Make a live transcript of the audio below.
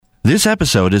This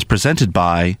episode is presented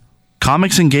by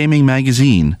Comics and Gaming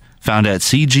Magazine, found at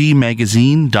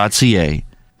cgmagazine.ca.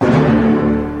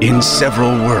 In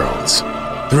several worlds,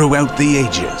 throughout the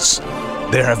ages,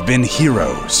 there have been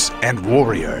heroes and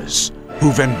warriors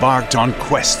who've embarked on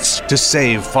quests to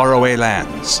save faraway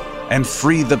lands and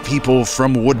free the people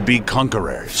from would-be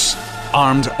conquerors,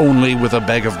 armed only with a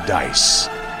bag of dice.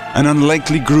 An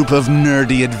unlikely group of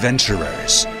nerdy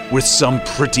adventurers with some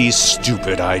pretty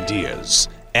stupid ideas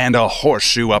and a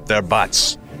horseshoe up their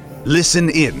butts. Listen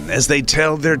in as they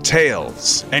tell their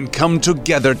tales and come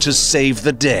together to save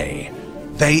the day.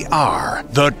 They are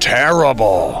the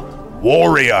Terrible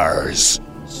Warriors.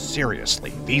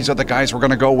 Seriously, these are the guys we're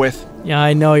gonna go with? Yeah,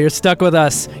 I know. You're stuck with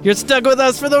us. You're stuck with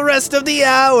us for the rest of the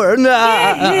hour.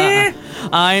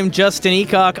 I'm Justin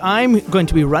Eacock. I'm going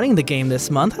to be running the game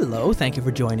this month. Hello. Thank you for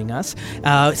joining us.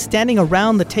 Standing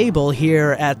around the table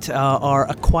here at our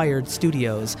acquired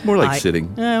studios. More like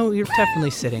sitting. You're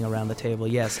definitely sitting around the table,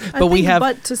 yes. But we have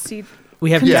butt to seat. We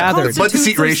have gathered. Butt to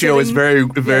seat ratio is very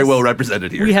well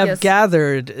represented here. We have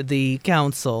gathered the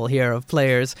council here of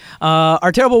players.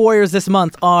 Our Terrible Warriors this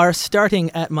month are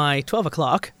starting at my 12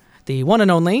 o'clock. The one and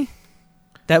only.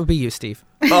 That would be you, Steve.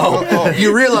 Oh,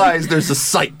 you realize there's a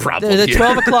sight problem The here.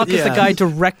 12 o'clock is the guy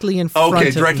directly in front of me.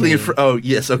 Okay, directly in front. Oh,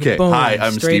 yes, okay. Boom, Hi,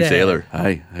 I'm straight Steve ahead. Saylor.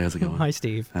 Hi, how's it going? Hi,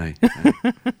 Steve. Hi.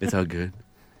 It's all good.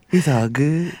 It's all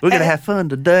good. We're going to have fun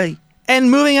today. And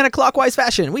moving in a clockwise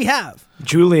fashion, we have...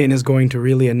 Julian is going to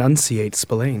really enunciate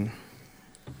Spillane.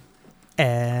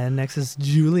 And next is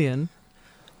Julian.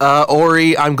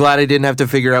 Ori, I'm glad I didn't have to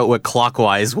figure out what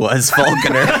clockwise was,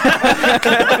 Falconer.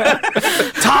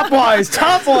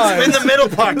 Topwise! In the middle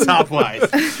part, topwise.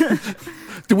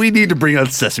 Do we need to bring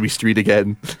out Sesame Street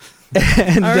again?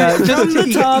 And from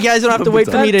the top. you guys don't have to wait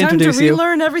for me to introduce Time to you.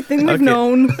 relearn everything we've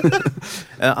known.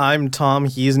 I'm Tom.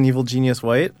 He's an evil genius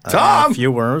white. Tom! A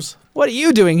few worms. What are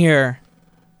you doing here?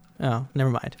 Oh, never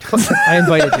mind. I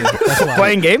invited you. That's why.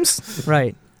 Playing games?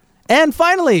 Right. And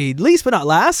finally, least but not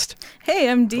last, Hey,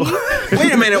 MD.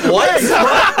 Wait a minute, what?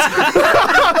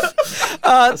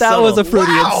 that was a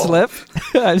Freudian slip.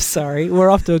 I'm sorry. We're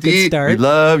off to a good We start.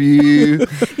 love you.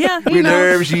 Yeah, We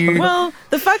love you. Well,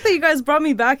 the fact that you guys brought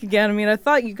me back again, I mean, I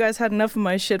thought you guys had enough of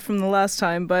my shit from the last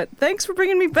time, but thanks for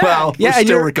bringing me back. Well, Yeah, we're and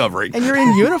still you're- recovering. And you're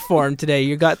in uniform today.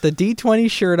 You got the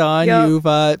D20 shirt on. Yep.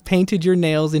 You've painted your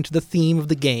nails into the theme of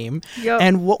the game. Yep.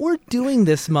 And what we're doing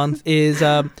this month is,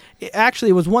 actually,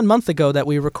 it was 1 month ago that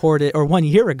we recorded, or 1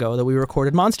 year ago that we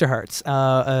recorded Monster Hearts,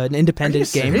 an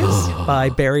independent game by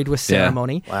Buried with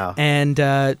Ceremony. Wow. And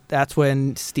that's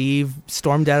when Steve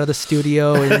stormed out of the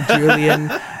studio and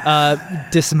Julian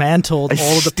dismantled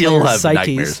all of the still players' have psyches.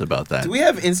 nightmares about that. Do we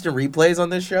have instant replays on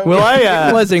this show? Will I?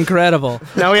 It was incredible.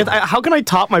 Now, how can I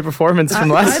top my performance from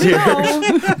last year?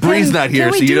 Bree's not here,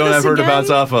 Can we so you do don't this have her to again? bounce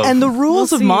off of. And the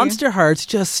rules We'll of see. Monster Hearts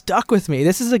just stuck with me.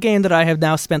 This is a game that I have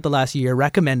now spent the last year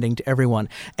recommending to everyone.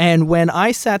 And when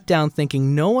I sat down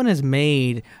thinking no one has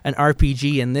made an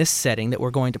RPG in this setting that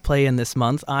we're going to play in this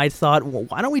month, I thought, well,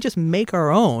 why don't we just make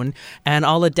our own? And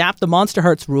I'll adapt the Monster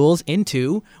Hearts rules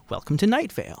into Welcome to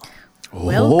Night Vale.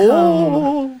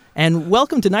 Welcome. And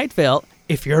Welcome to Night Vale,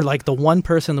 if you're like the one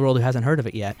person in the world who hasn't heard of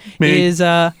it yet, Me. is it's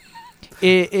a Oh,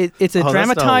 that's not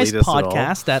dramatized elitist at all.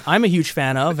 podcast that I'm a huge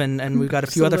fan of, and we've got a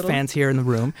few a other little. fans here in the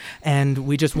room, and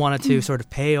we just wanted to sort of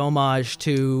pay homage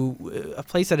to a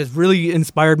place that has really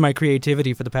inspired my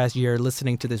creativity for the past year,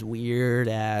 listening to this weird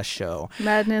ass show.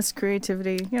 Madness,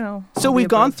 creativity, So all we've the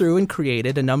gone above. through and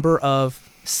created a number of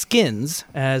skins,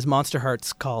 as Monster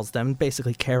Hearts calls them,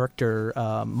 basically character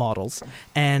models,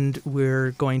 and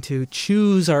we're going to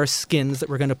choose our skins that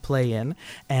we're going to play in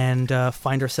and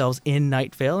find ourselves in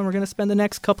Night Vale, and we're going to spend the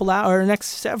next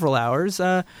several hours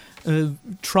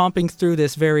tromping through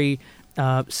this very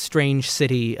strange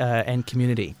city and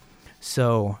community.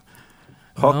 So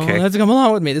Okay. let's come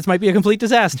along with me. This might be a complete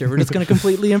disaster. We're just going to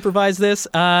completely improvise this.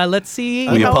 Let's see.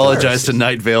 We how it apologize works. to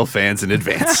Night Vale fans in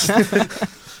advance.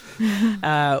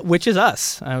 Which is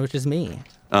us, which is me.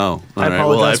 Oh, all I right. Well,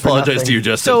 I apologize for apologize to nothing. you,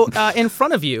 Justin. So in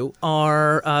front of you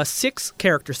are 6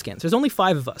 character skins. There's only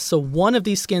 5 of us, so one of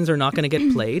these skins are not going to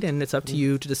get played, and it's up to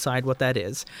you to decide what that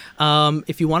is.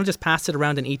 If you want to just pass it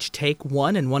around and each take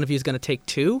one, and one of you is going to take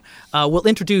 2, we'll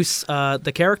introduce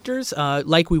the characters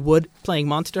like we would playing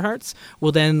Monster Hearts.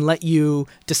 We'll then let you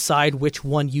decide which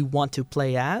one you want to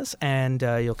play as, and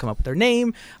you'll come up with their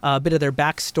name, a bit of their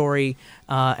backstory,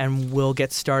 and we'll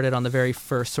get started on the very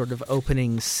first sort of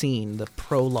opening scene, the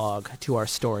prologue to our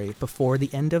story before the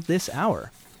end of this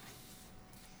hour.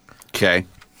 okay.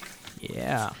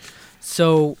 Yeah.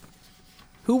 So,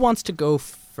 who wants to go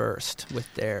first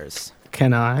with theirs?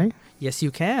 Can I? Yes,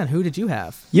 you can. Who did you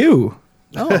have? You.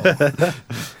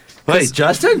 Wait,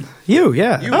 Justin? You,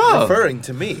 yeah. You were referring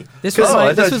to me. This was,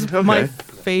 I this thought- was okay. my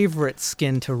favorite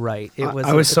skin to write. It was.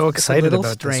 I was so it's excited a little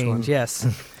about this strange. one. Yes,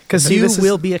 Because you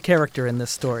will be a character in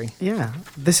this story. Yeah,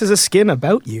 this is a skin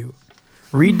about you.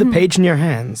 Read the page in your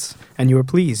hands, and you are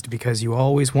pleased because you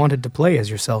always wanted to play as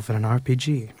yourself in an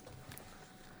RPG.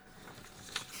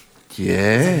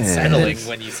 Yeah. Settling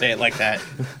when you say it like that.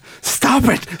 Stop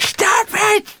it! Stop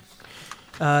it!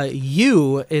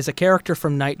 You is a character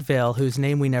from Night Vale whose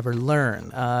name we never learn.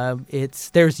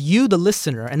 There's you, the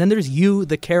listener, and then there's you,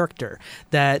 the character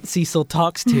that Cecil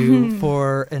talks to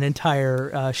for an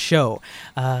entire show.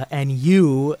 And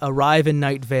you arrive in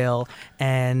Night Vale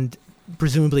and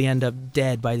presumably end up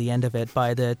dead by the end of it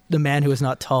by the man who is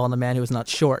not tall and the man who is not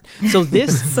short. So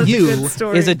this Such a you good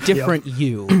story. is a different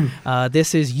you.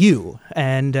 This is you,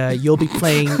 and you'll be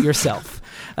playing yourself.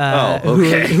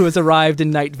 Who has arrived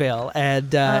in Night Vale,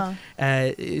 and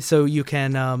so you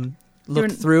can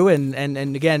look through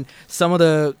and again some of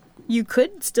the. You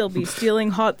could still be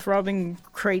stealing hot throbbing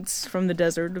crates from the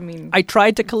desert. I mean, I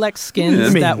tried to collect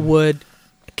skins Yeah. that would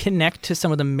connect to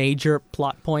some of the major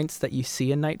plot points that you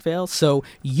see in Night Vale. So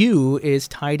you is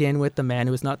tied in with the man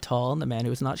who is not tall and the man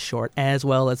who is not short, as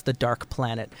well as the dark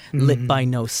planet lit by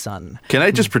no sun. Can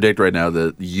I just predict right now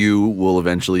that you will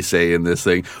eventually say in this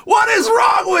thing, "What is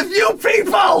wrong with you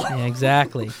people?" Yeah,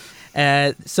 exactly.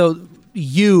 So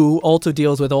you also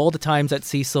deals with all the times that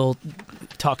Cecil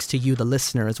talks to you, the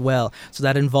listener, as well. So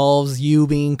that involves you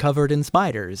being covered in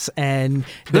spiders and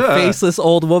the faceless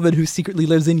old woman who secretly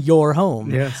lives in your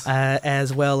home, Yes.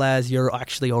 as well as you're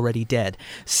actually already dead.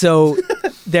 So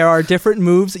there are different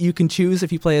moves that you can choose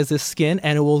if you play as this skin,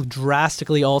 and it will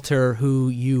drastically alter who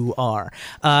you are.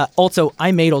 Also,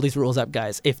 I made all these rules up,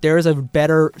 guys. If there is a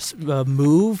better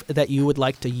move that you would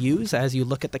like to use as you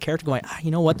look at the character going, you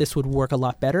know what, this would work a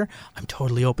lot better, I'm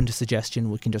totally open to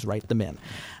suggestion. We can just write them in.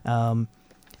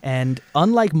 And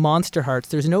unlike Monster Hearts,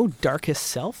 there's no darkest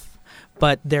self,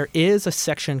 but there is a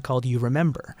section called You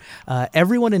Remember.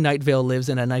 Everyone in Night Vale lives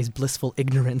in a nice blissful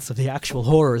ignorance of the actual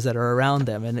horrors that are around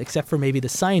them, and except for maybe the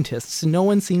scientists, no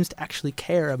one seems to actually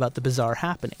care about the bizarre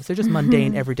happenings. They're just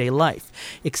mundane everyday life,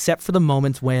 except for the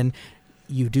moments when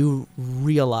you do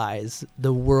realize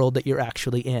the world that you're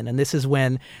actually in. And this is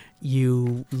when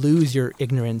you lose your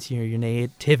ignorance, your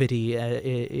naivety,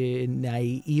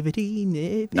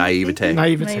 Naivete.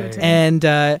 and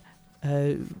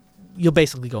you'll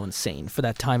basically go insane for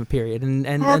that time period.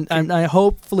 And I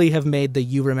hopefully have made the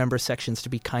You Remember sections to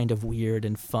be kind of weird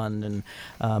and fun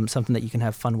and something that you can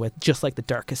have fun with, just like the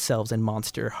Darkest Selves and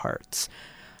Monster Hearts.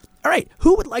 All right,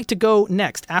 who would like to go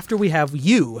next after we have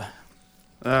you?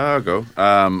 I'll go.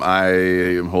 I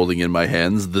am holding in my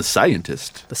hands the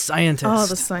scientist. The scientist. Oh,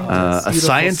 the scientist. A Beautiful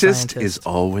scientist scientist. is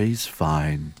always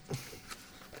fine.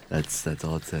 That's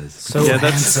all it says. So Yeah,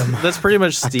 handsome. that's pretty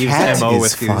much Steve's MO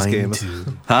with these games.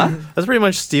 Huh? That's pretty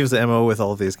much Steve's MO with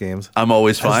all of these games. I'm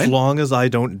always As fine. long as I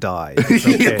don't die. It's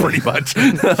okay. Yeah, pretty much.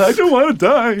 I don't want to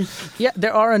die. Yeah,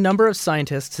 there are a number of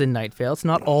scientists in Night Vale. It's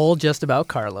not all just about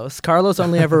Carlos. Carlos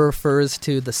only ever refers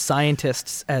to the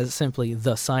scientists as simply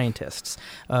the scientists.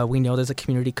 We know there's a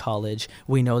community college.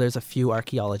 We know there's a few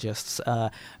archaeologists.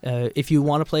 If you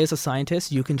want to play as a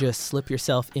scientist, you can just slip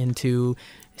yourself into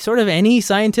sort of any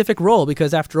scientific role,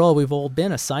 because after all, we've all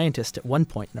been a scientist at one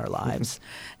point in our lives.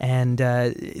 And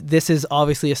this is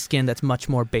obviously a skin that's much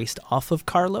more based off of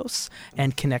Carlos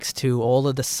and connects to all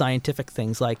of the scientific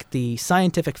things, like the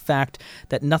scientific fact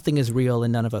that nothing is real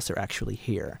and none of us are actually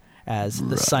here, as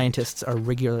the scientists are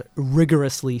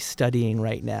rigorously studying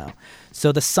right now.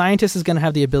 So the scientist is going to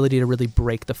have the ability to really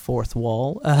break the fourth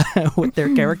wall with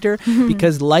their character,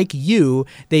 because like you,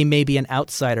 they may be an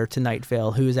outsider to Night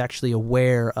Vale who is actually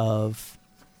aware of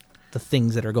the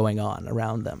things that are going on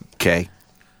around them. Okay.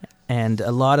 And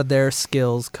a lot of their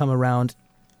skills come around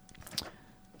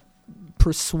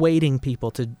persuading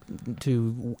people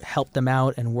to help them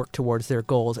out and work towards their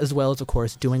goals, as well as, of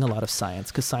course, doing a lot of science,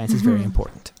 because science is very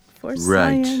important. For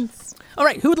Right. science. All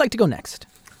right, who would like to go next?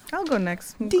 I'll go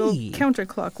next. We'll go D.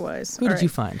 counterclockwise. Who All did you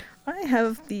right. find? I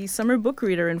have the summer book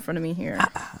reader in front of me here.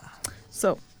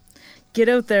 So, get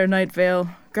out there, Night Vale.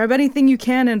 Grab anything you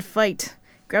can and fight.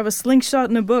 Grab a slingshot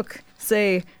and a book.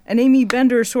 Say, an Amy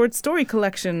Bender short story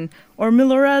collection, or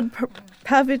Milorad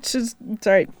Pavik's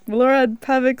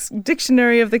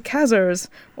Dictionary of the Khazars.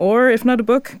 Or, if not a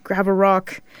book, grab a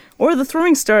rock. Or the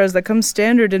throwing stars that come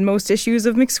standard in most issues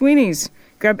of McSweeney's.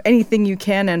 Grab anything you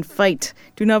can and fight.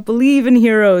 Do not believe in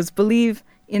heroes. Believe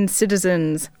in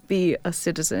citizens. Be a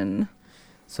citizen.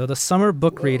 So the summer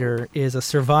book reader is a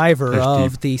survivor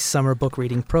of the summer book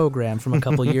reading program from a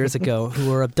couple years ago who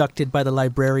were abducted by the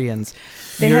librarians.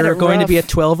 They had You're it going to be a rough.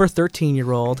 12 or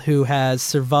 13-year-old who has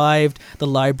survived the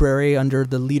library under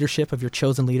the leadership of your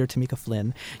chosen leader, Tamika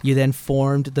Flynn. You then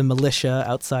formed the militia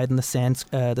outside in the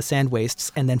sand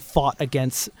wastes and then fought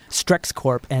against Strex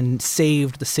Corp and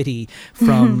saved the city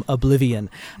from oblivion.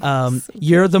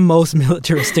 You're the most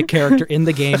militaristic character in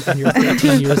the game and you're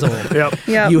 13 years old.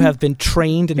 Yep. You have been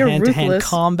trained in You're hand-to-hand ruthless.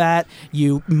 combat.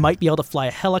 You might be able to fly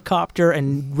a helicopter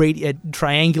and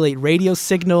triangulate radio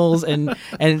signals, and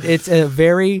it's a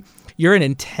very. You're an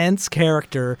intense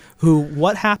character who.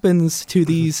 What happens to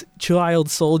these child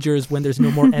soldiers when there's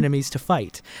no more enemies to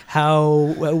fight?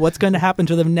 What's going to happen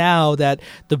to them now that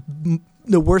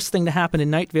the worst thing to happen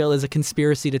in Night Vale is a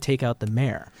conspiracy to take out the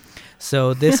mayor?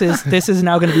 So this is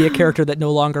now going to be a character that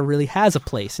no longer really has a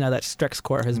place now that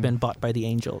Strexcore has been bought by the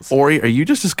Angels. Ori, are you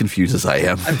just as confused as I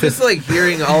am? I'm just like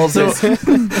hearing all of this.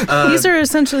 These are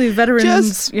essentially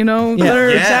veterans, Yeah, that are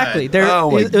exactly. They're, Oh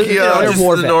my they're God. just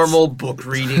war the vets. normal book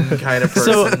reading kind of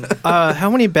So, person. how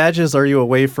many badges are you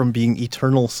away from being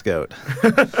Eternal Scout?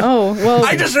 Oh, well.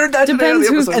 I just heard that today on Depends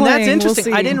the who's episode. And that's playing, we'll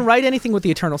interesting. I see. didn't write anything with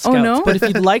the Eternal Scouts, no? but if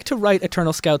you'd like to write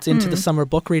Eternal Scouts into the summer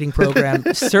book reading program,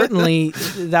 certainly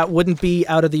that wouldn't be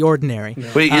out of the ordinary.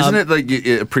 Wait, isn't it like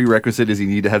a prerequisite is you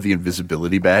need to have the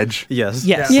invisibility badge? Yes.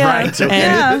 Yes. Yeah. Right. Okay.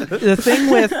 And the thing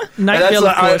with Night And Vale,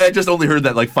 of course, I just only heard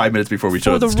that like 5 minutes before we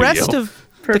showed for up the the studio. rest of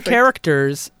Perfect. the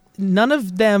characters, none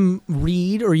of them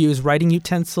read or use writing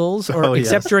utensils, or Oh, yes.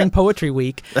 except during Poetry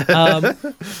Week.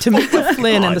 Tamika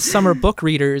Flynn and the summer book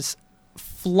readers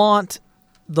flaunt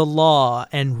the law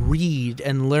and read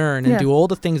and learn and Yeah. do all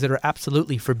the things that are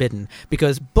absolutely forbidden,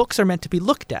 because books are meant to be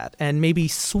looked at and maybe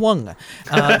swung,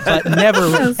 but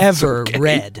never ever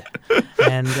read.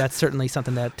 And that's certainly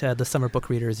something that the summer book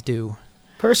readers do.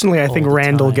 Personally, I think all the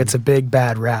Randall time. gets a big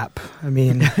bad rap. I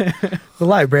mean, the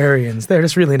librarians, they're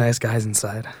just really nice guys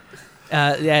inside.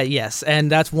 Yes,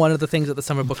 and that's one of the things that the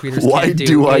summer book readers Why can't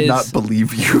do I is not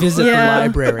believe you? visit the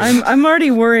library. I'm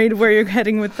already worried where you're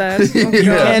heading with that. Oh, You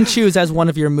God. can choose as one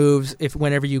of your moves, if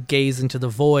whenever you gaze into the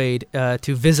void,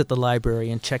 to visit the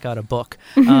library and check out a book.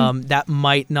 That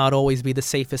might not always be the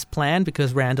safest plan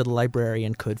because Randa the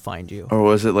librarian could find you. Or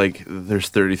was it like there's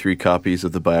 33 copies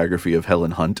of the biography of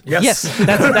Helen Hunt? Yes,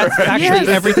 that's actually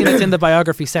everything that's in the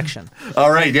biography section.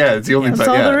 All right, yeah, it's the only That's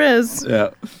all there is.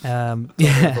 Yeah.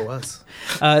 Yeah. It was.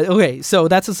 Okay, so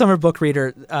that's a summer book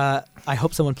reader. I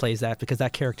hope someone plays that because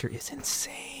that character is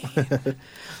insane.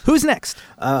 Who's next?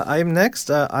 I'm next.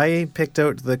 I picked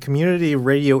out the community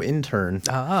radio intern.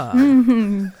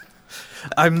 I'm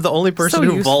the only person So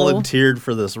who useful. volunteered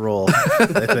for this role,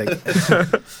 I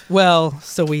think. Well,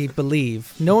 so we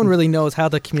believe. No one really knows how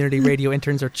the community radio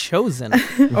interns are chosen.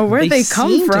 Or where they come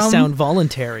seem from. to sound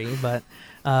voluntary, but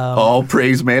All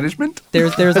praise management?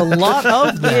 there's a lot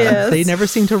of them. Yes. They never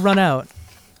seem to run out.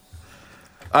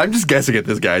 I'm just guessing at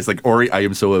this, guys. Like, Ori, I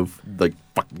am so, like,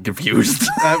 fucking confused.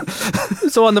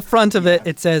 So on the front of it,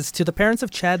 it says, "To the parents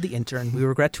of Chad the intern, we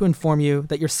regret to inform you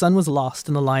that your son was lost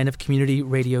in the line of community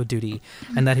radio duty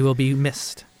and that he will be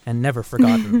missed and never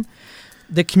forgotten."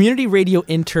 The community radio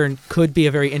intern could be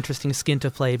a very interesting skin to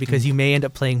play because you may end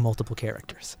up playing multiple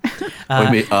characters.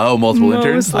 Multiple Most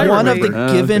interns? likely. One of the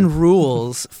Oh, given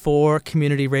rules for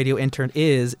community radio intern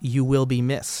is you will be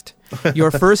missed. Your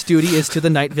first duty is to the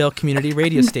Night Vale community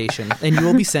radio station, and you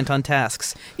will be sent on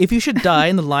tasks. If you should die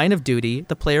in the line of duty,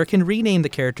 the player can rename the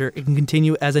character and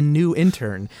continue as a new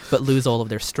intern, but lose all of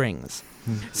their strings.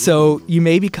 So you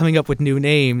may be coming up with new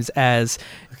names as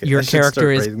your I should character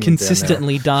start is writing them down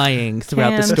consistently dying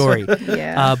throughout the Can't. story.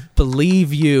 Yeah.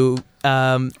 Believe you,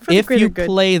 the if greater you good.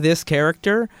 play this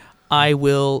character, I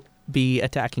will be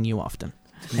attacking you often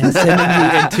and sending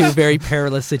you into very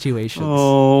perilous situations.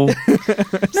 Oh.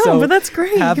 No, So but that's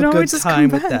great. have you a can good always just time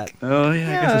come with back. that. Oh, yeah,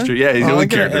 I guess that's Yeah. true. Yeah, he's the Oh, only I'm gonna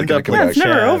character end that up can like come Yeah, back. it's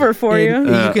never Chad. over for you. And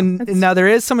you can That's- now there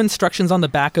is some instructions on the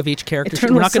back of each character sheet.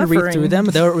 Eternal We're not going to read through them.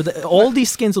 suffering. All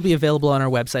these skins will be available on our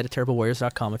website at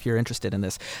terriblewarriors.com if you're interested in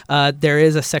this. There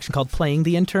is a section called Playing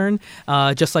the Intern,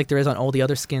 just like there is on all the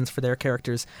other skins for their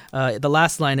characters. The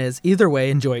last line is, "Either way,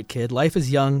 enjoy it, kid. Life is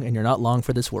young and you're not long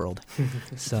for this world."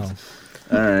 So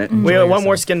All right. We have one yourself.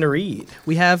 more skin to read.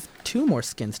 we have 2 more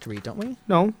skins to read, don't we?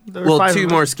 No, there were Well, 5 two of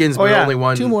more them. skins, Oh, but yeah. only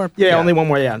one. 2 more. Yeah, only one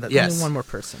more. Yeah. that- Yes. Only one more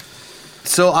person.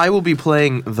 So I will be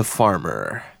playing the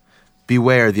farmer.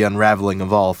 Beware the unraveling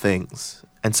of all things,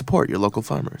 and support your local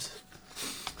farmers.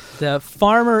 The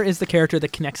farmer is the character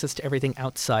that connects us to everything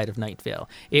outside of Night Vale.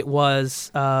 It was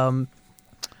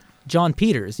John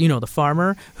Peters, the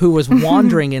farmer who was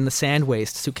wandering in the sand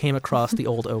wastes who came across the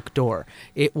old oak door.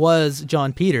 It was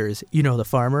John Peters, the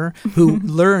farmer, who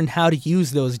learned how to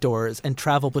use those doors and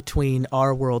travel between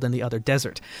our world and the other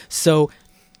desert. So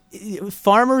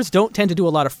farmers don't tend to do a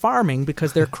lot of farming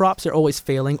because their crops are always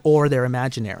failing or they're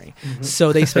imaginary.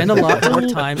 So they spend a lot more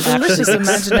time actually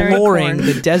exploring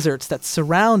the deserts that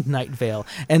surround Night Vale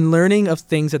and learning of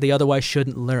things that they otherwise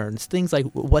shouldn't learn. Things like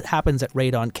what happens at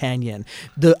Radon Canyon,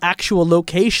 the actual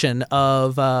location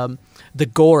of the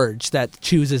gorge that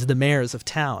chooses the mayors of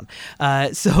town.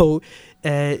 So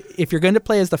if you're going to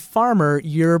play as the farmer,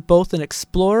 you're both an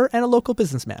explorer and a local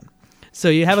businessman. So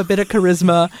you have a bit of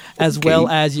charisma as well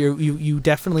as you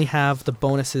definitely have the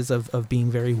bonuses of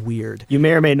being very weird. You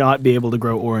may or may not be able to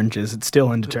grow oranges. It's still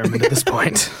undetermined at this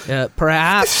point.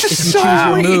 Perhaps if you choose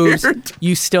your moves,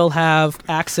 you still have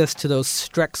access to those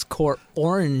Strexcore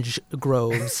orange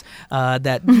groves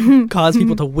that cause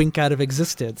people to wink out of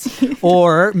existence.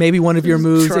 Or maybe one of your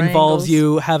moves involves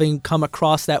you having come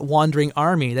across that wandering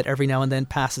army that every now and then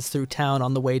passes through town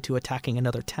on the way to attacking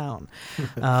another town.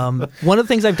 One of the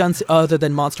things I've done other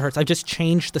than Monster Hearts, I've just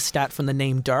changed the stat from the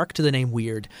name Dark to the name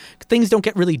Weird. Things don't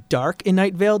get really dark in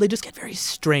Night Vale, they just get very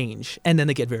strange, and then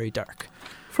they get very dark.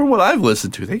 From what I've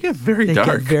listened to, they get very dark.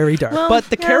 They get very dark. Well, but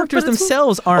the characters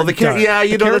themselves aren't dark. Yeah,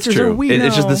 the that's characters true. are weird.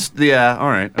 It's just this. Yeah, all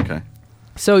right, okay.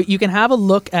 So you can have a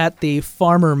look at the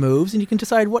farmer moves, and you can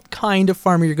decide what kind of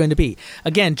farmer you're going to be.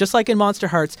 Again, just like in Monster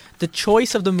Hearts, the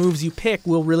choice of the moves you pick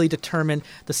will really determine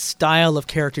the style of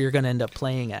character you're going to end up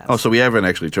playing as. Oh, so we haven't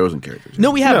actually chosen characters. No,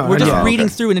 we haven't. We're just reading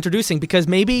okay. through and introducing, because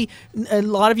maybe a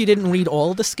lot of you didn't read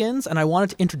all of the skins, and I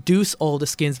wanted to introduce all the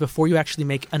skins before you actually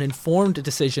make an informed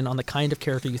decision on the kind of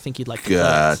character you think you'd like to play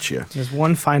as. Gotcha. There's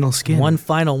one final skin. One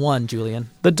final one, Julian.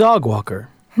 The Dog Walker.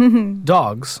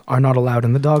 Dogs are not allowed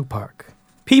in the dog park.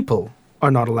 People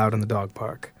are not allowed in the dog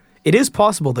park. It is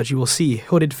possible that you will see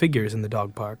hooded figures in the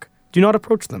dog park. Do not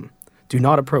approach them. Do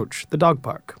not approach the dog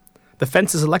park. The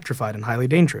fence is electrified and highly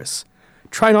dangerous.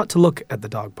 Try not to look at the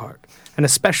dog park, and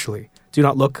especially do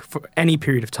not look for any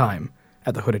period of time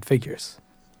at the hooded figures.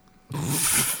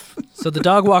 So the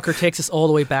Dog Walker takes us all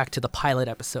the way back to the pilot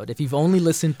episode. If you've only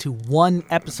listened to one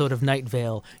episode of Night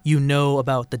Vale, you know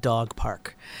about the dog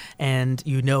park, and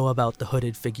you know about the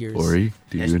hooded figures. Ori,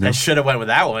 do you know? I should have went with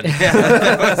that one.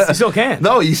 You still can.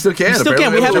 No, you still can. You still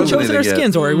can. We haven't chosen our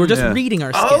skins, Ori. We're just reading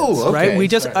our skins, Oh, okay.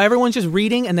 right? Everyone's just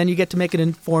reading, and then you get to make an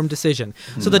informed decision.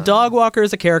 So the Dog Walker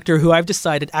is a character who I've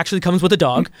decided actually comes with a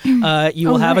dog. You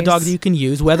will have a dog that you can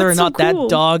use. Whether or not that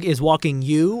dog is walking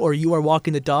you or you are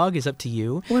walking the dog is up to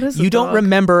you. What is a You don't dog?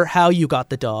 remember how you got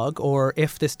the dog, or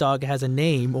if this dog has a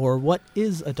name, or what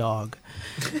is a dog.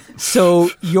 So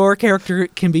your character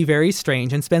can be very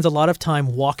strange and spends a lot of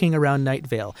time walking around Night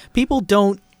Vale. People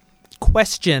don't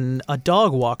question a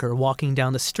dog walker walking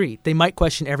down the street. They might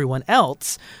question everyone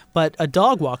else, but a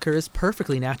dog walker is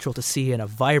perfectly natural to see in a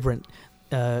vibrant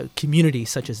community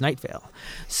such as Night Vale.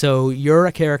 So you're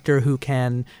a character who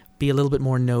can be a little bit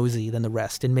more nosy than the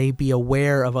rest and may be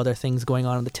aware of other things going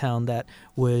on in the town that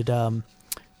would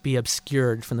be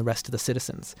obscured from the rest of the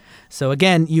citizens. So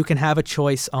again, you can have a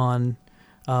choice on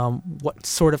what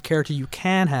sort of character you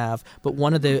can have, but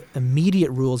one of the immediate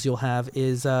rules you'll have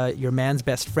is your man's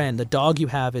best friend. The dog you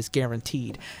have is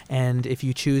guaranteed, and if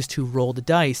you choose to roll the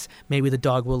dice, maybe the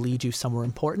dog will lead you somewhere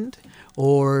important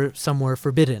or somewhere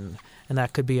forbidden. And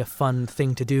that could be a fun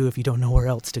thing to do if you don't know where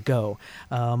else to go.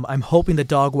 I'm hoping the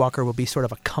Dog Walker will be sort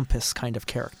of a compass kind of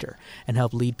character and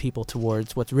help lead people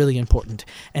towards what's really important,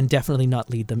 and definitely not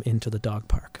lead them into the dog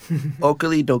park.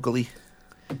 Oakley dokley.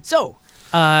 So,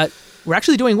 we're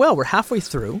actually doing well. We're halfway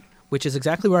through, which is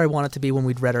exactly where I wanted to be when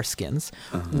we'd read our skins.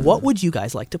 What would you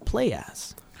guys like to play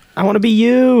as? I want to be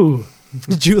you.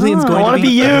 Julian's going I want to to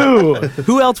be you.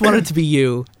 Who else wanted to be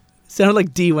you? Sounded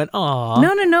like D went, aw.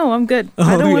 No, I'm good.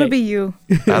 I don't want to be you.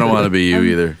 I don't want to be you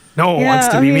either. No one wants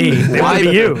to be me. They want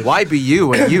to be you. Why be you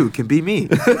when you can be me?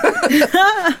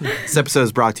 This episode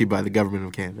is brought to you by the government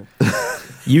of Canada.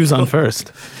 You's on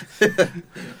first.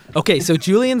 Okay, so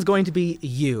Julian's going to be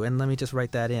you, and let me just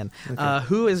write that in. Okay.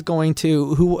 Who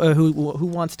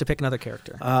wants to pick another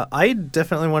character? I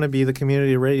definitely want to be the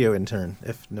community radio intern,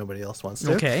 if nobody else wants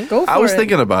to. Okay. Go for it. I was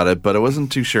thinking about it, but I wasn't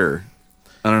too sure.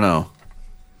 I don't know.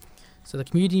 So the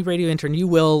community radio intern, you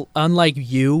will, unlike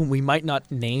you, we might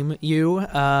not name you.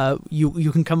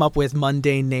 You can come up with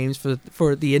mundane names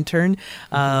for the intern,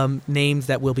 names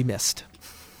that will be missed.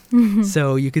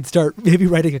 So you could start maybe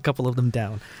writing a couple of them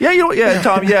down. Yeah,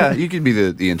 Tom, yeah, you could be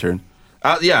the intern.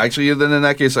 Yeah, actually, then in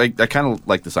that case, I kind of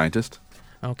like the scientist.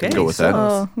 Okay. Go with that.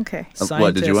 Oh, okay.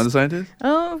 What did you want the scientist?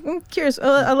 Oh, I'm curious.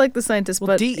 I like the scientist, Well,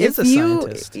 but D if is a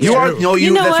scientist. You are no,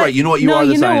 you. That's what? right. You know what? You no, are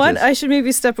the you know scientist. what? I should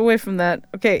maybe step away from that.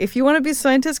 Okay, if you want to be a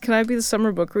scientist, can I be the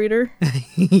summer book reader?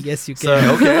 Yes, you can. So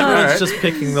Okay, all everyone's right. just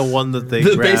picking the one that they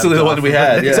Basically the grabbed one off we of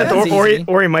had. it. Yeah. Except That's easy.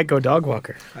 Ori might go dog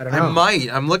walker. I don't know. I might.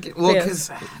 I'm looking. Well, Yeah. because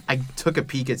I took a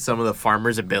peek at some of the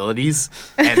farmer's abilities,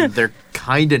 and they're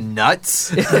kind of nuts.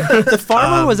 The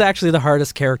farmer was actually the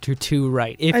hardest character to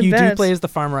write. If I you do bet. play as the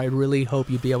farmer, I really hope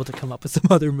you'd be able to come up with some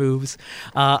other moves.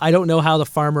 I don't know how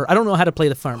to play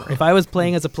the farmer. If I was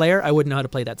playing as a player, I wouldn't know how to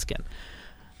play that skin.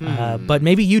 But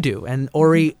maybe you do. And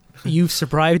Ori, you've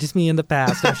surprised me in the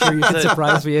past. I'm sure you can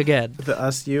surprise me again. The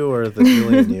us you or the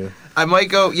Julian you? I might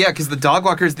go, yeah, because the dog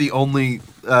walker is the only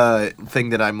thing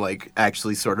that I'm like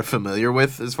actually sort of familiar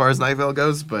with as far as Night Vale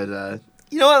goes. But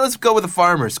you know what? Let's go with the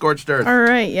farmer, Scorched Earth. All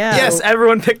right, yeah. Yes,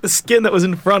 everyone picked the skin that was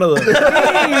in front of them.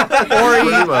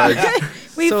 Pretty much.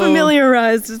 We So-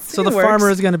 familiarized. So the farmer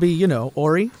is going to be,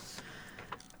 Ori.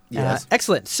 Yes.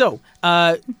 Excellent. So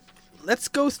let's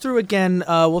go through again.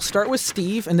 We'll start with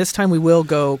Steve, and this time we will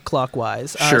go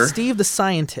clockwise. Sure. Steve, the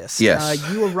scientist. Yes.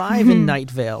 You arrive in Night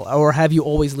Vale, or have you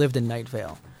always lived in Night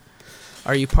Vale?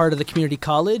 Are you part of the community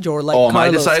college, or like Oh, am I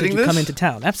Carlos, deciding did you come this? into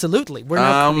town? Absolutely. We're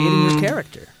now creating your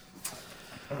character.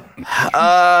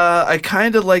 I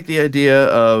kind of like the idea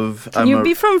of. Can you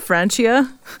be from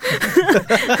Francia?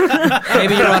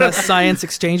 Maybe you're on a science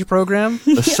exchange program.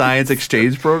 a science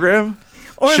exchange program?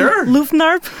 Or Sure.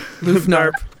 Lufnarp?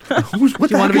 Lufnarp. What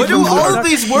Do you want to be What do all of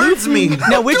these words mean?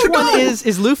 Now, which one is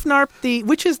Lufnarp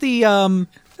which is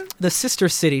the sister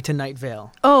city to Night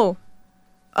Vale? Oh,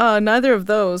 neither of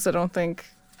those, I don't think.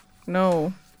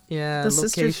 No. Yeah, The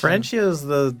sisters- location. Francia is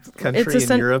the country It's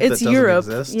in Europe that it's doesn't Europe.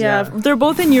 exist. Yeah, they're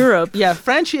both in Europe. Yeah,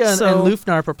 Francia and So-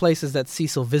 Lufnarp are places that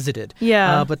Cecil visited.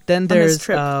 Yeah, But then his there's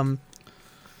trip.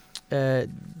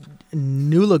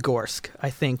 Nulagorsk, I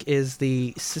think, is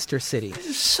the sister city. I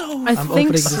I'm think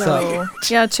opening this so.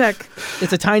 Yeah, check.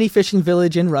 It's a tiny fishing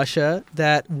village in Russia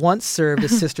that once served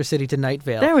as sister city to Night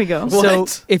Vale. There we go. So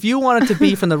What? if you wanted to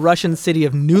be from the Russian city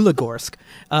of Nulagorsk,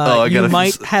 I you gotta-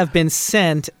 might have been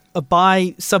sent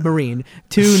by submarine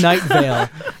to Night Vale.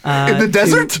 In the to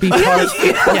desert? Be part of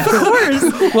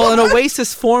course. Well, an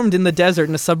oasis formed in the desert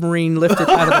and a submarine lifted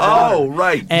out of the water. Oh,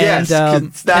 right. And, yes,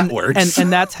 'cause that and, works.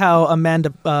 And that's how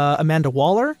Amanda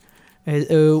Waller,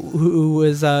 who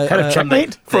was Head of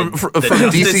checkmate? from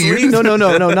Justice DCU? League? no,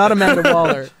 not Amanda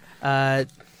Waller.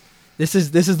 This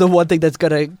is the one thing that's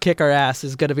gonna kick our ass.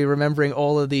 Is gonna be remembering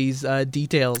all of these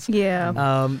details.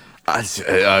 Yeah.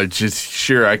 Just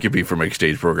sure, I could be from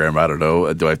exchange program. I don't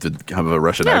know. Do I have to have a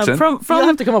Russian yeah, accent? from You'll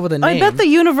have to come up with a I name. bet the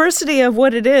university of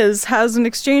what it is has an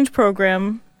exchange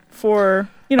program for,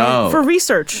 Oh. for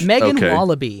research. Megan Okay.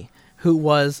 Wallaby, who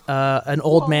was an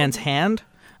old man's hand.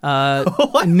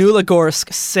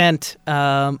 Nulagorsk sent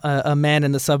a man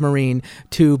in the submarine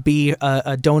to be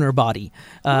a donor body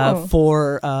Oh.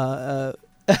 for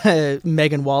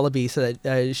Megan Wallaby so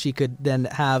that she could then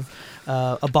have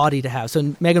a body to have.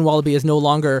 So Megan Wallaby is no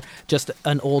longer just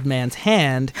an old man's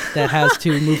hand that has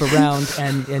to move around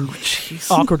and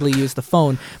awkwardly use the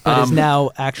phone, but is now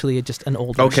actually just an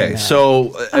old Russian Okay, man.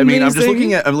 so I mean, I'm just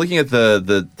Amazing. looking at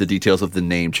the details of the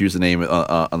name. Choose the name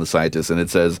on the scientist, and it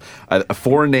says a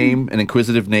foreign name, an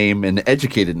inquisitive name, an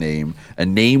educated name, a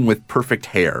name with perfect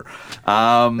hair.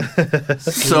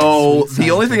 So the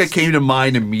only thing that came to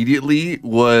mind immediately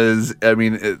was, I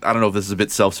mean, I don't know if this is a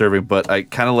bit self-serving, but I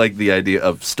kind of like the idea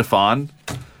of Stefan.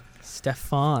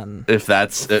 Stefan. If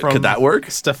that's could From that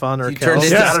work? Stefan You Urkel. turned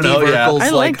into Yeah, I don't Steve know, yeah. Urkel's I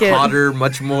like it. hotter,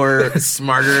 much more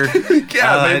smarter.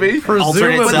 Yeah, maybe.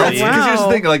 alternate But self. that's because here's the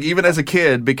Wow. thing. Like even as a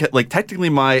kid, because like technically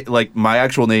my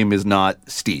actual name is not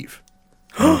Steve.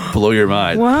 Blow your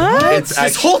mind. What? It's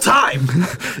This whole time.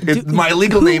 my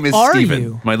legal who name is are Steven.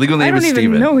 you? My legal name I is don't even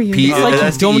Steven. know you. It's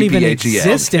like you don't even S-T-E-P-H-E-N.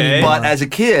 exist anymore. But as a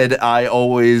kid,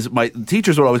 my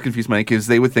teachers would always confuse me because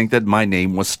they would think that my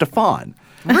name was Stefan.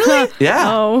 Really? Yeah.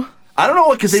 Oh, I don't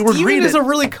know because they would Steven read is it. a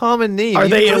really common name. Are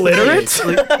they Even with illiterate? kids.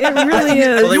 Like, it really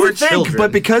is. Well, they You were would think, children.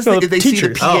 but because No, they see the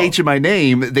teachers. PH in my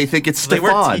name, they think it's They were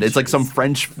Stefan. It's like some teachers.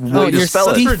 French Oh, way to you're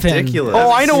spell Steve. it. That's ridiculous.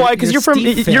 Oh, I know why. Because You're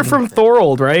you're from Steve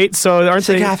Thorold, right? So aren't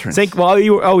St. they? Catharines.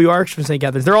 You are from St.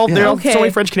 Catharines. They're all Okay. so many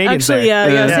French Canadians Actually, there.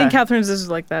 yeah, Yeah. St. Catherine's is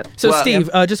like that. So, Well, Steve,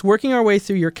 just working our way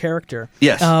through your character.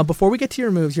 Yes. Before we get to your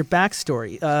moves, your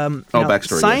backstory.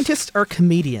 Backstory, yes. Scientists are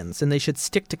comedians, and they should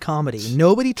stick to comedy.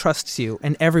 Nobody trusts you,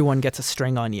 and everyone gets a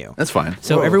string on you. That's fine.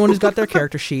 So everyone who's got their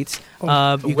character sheets,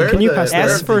 Where Can you are pass the- that?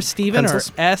 S for Steven or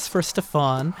pencils? S for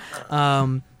Stefan.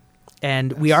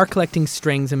 And we are collecting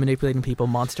strings and manipulating people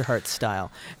Monster Hearts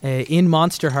style. In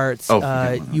Monster Hearts,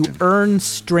 you earn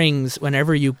strings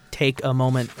whenever you take a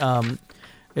moment.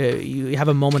 You have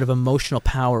a moment of emotional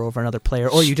power over another player,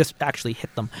 or you just actually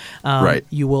hit them. Right.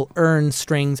 You will earn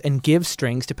strings and give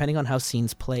strings depending on how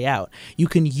scenes play out. You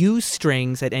can use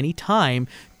strings at any time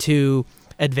to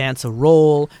advance a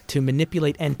role, to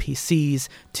manipulate NPCs,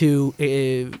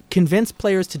 to convince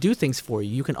players to do things for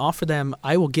you. You can offer them,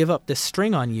 I will give up this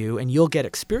string on you and you'll get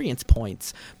experience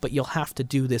points, but you'll have to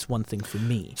do this one thing for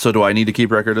me. So do I need to keep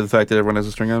record of the fact that everyone has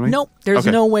a string on me? Nope, there's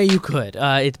Okay. no way you could.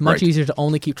 It's much Right. easier to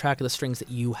only keep track of the strings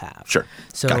that you have. Sure.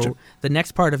 So Gotcha. the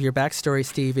next part of your backstory,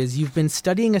 Steve, is you've been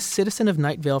studying a citizen of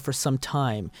Night Vale for some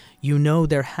time. You know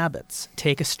their habits.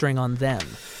 Take a string on them.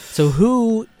 So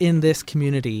who in this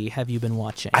community have you been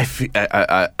watching? I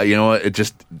you know what? It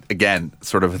just, again,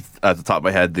 sort of at the top of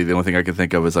my head, the only thing I can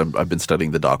think of is I've been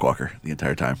studying the Dogwalker the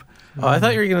entire time. Oh, I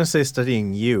thought you were going to say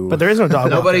studying you. But there is no dog.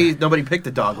 Nobody picked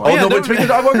the dog Oh, walker. nobody's picked the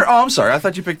Dogwalker? Oh, I'm sorry. I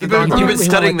thought you picked the Dogwalker. You've been We went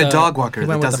studying with the dog walker we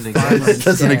that went with doesn't the farmer exist. It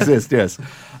doesn't instead. exist, yes.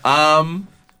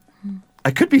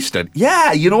 I could be studying.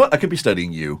 Yeah, you know what? I could be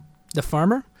studying you. The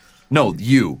farmer? No,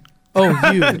 you. Oh,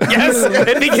 you. Yes,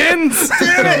 it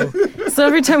begins. So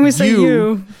every time we say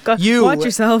You. you, watch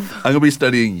yourself. I'm going to be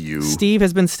studying you. Steve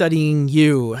has been studying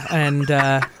you, and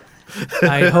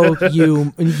I hope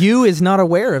you is not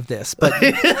aware of this, but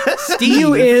Steve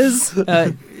You is.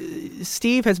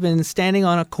 Steve has been standing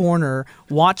on a corner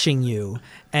watching you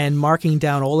and marking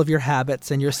down all of your habits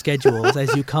and your schedules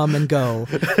as you come and go.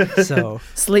 So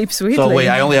Sleep sweetly. So wait,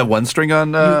 I only have one string on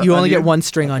you on only get one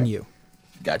string on you.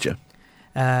 Gotcha.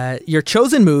 Your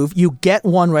chosen move, you get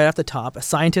one right off the top. A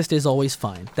scientist is always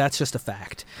fine. That's just a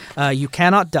fact. You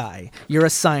cannot die. You're a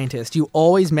scientist. You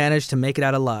always manage to make it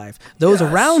out alive. Those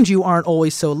around you aren't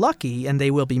always so lucky, and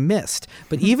they will be missed.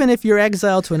 But even if you're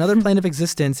exiled to another plane of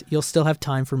existence, you'll still have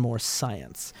time for more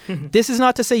science. This is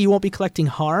not to say you won't be collecting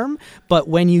harm, but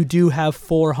when you do have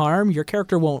 4 harm, your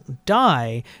character won't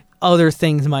die. Other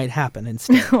things might happen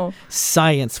instead. Oh.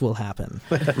 Science will happen.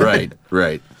 Right,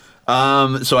 right.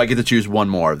 So I get to choose one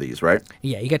more of these, right?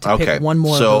 Yeah, you get to Okay. pick one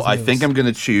more. So of those I moves. think I'm going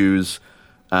to choose.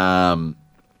 I'm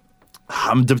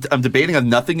debating on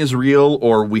nothing is real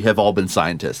or we have all been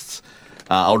scientists.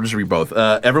 I'll just read both.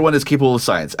 Everyone is capable of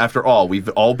science. After all, we've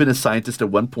all been a scientist at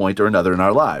one point or another in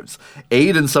our lives.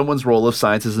 Aid in someone's role of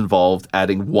science is involved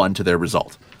adding 1 to their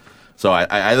result. So I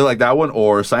either like that one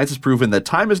or science has proven that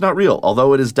time is not real.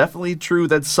 Although it is definitely true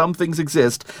that some things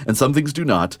exist and some things do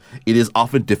not, it is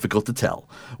often difficult to tell.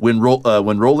 When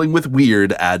rolling with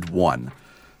weird, add 1.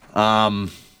 So I'm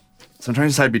trying to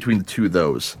decide between the two of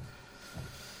those.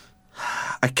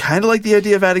 I kind of like the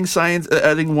idea of adding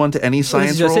 1 to any This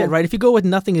science is just roll. it, right? If you go with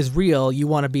nothing is real, you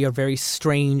want to be a very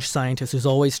strange scientist who's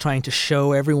always trying to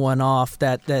show everyone off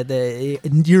that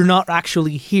you're not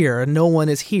actually here and no one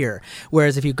is here.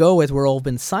 Whereas if you go with we're all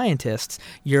been scientists,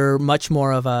 you're much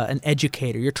more of an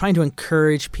educator. You're trying to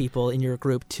encourage people in your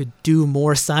group to do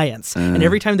more science. And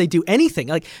every time they do anything,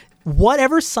 like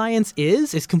whatever science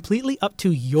is completely up to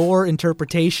your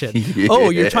interpretation. Oh,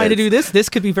 you're trying to do this? This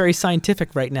could be very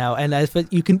scientific right now. And if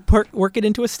you can work it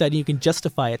into a study, you can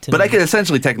justify it to But me. I can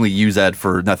essentially technically use that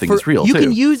for nothing is real, You too.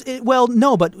 can use it. Well,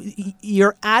 no, but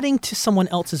you're adding to someone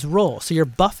else's role, so you're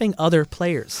buffing other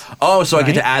players. Oh, so I get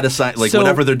Right? to add a science, like So,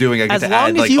 whatever they're doing, I get as to long add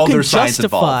as like you can other science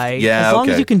justify, involved. Yeah, as long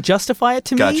okay. as you can justify it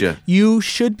to Gotcha. me, you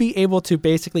should be able to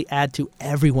basically add to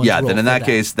everyone's Yeah, role then in for that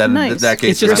case, then Nice. in that case,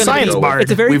 it's just you're gonna science be, bard.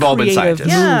 It's a very We've all been creative scientists.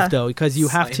 move, Yeah. though, because you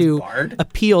have Science to bard?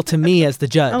 appeal to me as the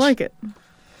judge. I like it.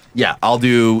 Yeah, I'll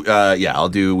do. I'll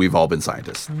do. We've all been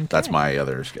scientists. That's my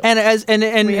other skill. And as and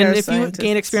We are if you scientists.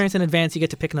 gain experience in advance, you get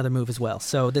to pick another move as well.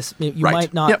 So this you Right.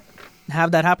 might not Yep.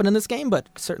 have that happen in this game, but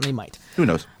certainly might. Who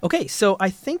knows? Okay, so I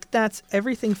think that's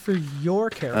everything for your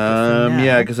character. for now.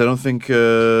 Yeah, because I don't think.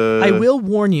 I will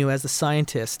warn you as the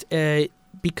scientist,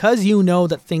 because you know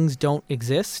that things don't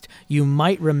exist, you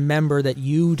might remember that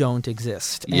you don't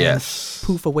exist. And Yes.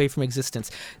 poof away from existence.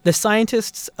 The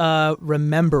scientist's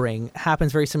remembering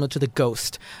happens very similar to the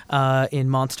ghost in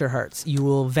Monster Hearts. You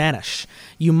will vanish.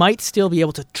 You might still be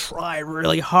able to try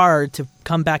really hard to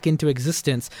come back into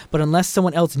existence, but unless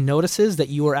someone else notices that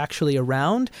you are actually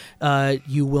around,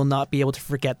 you will not be able to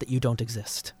forget that you don't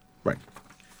exist. Right.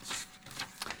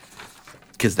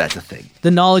 Because that's a thing.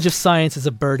 The knowledge of science is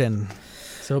a burden.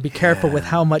 So be careful with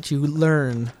how much you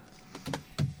learn.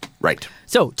 Right.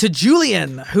 So to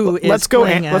Julian, who is Let's go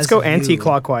playing let's as go you.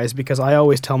 anti-clockwise because I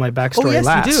always tell my backstory Oh yes,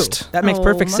 last. you do. That makes Oh,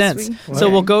 perfect must sense. we? So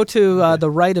Okay. we'll go to the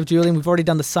right of Julian. We've already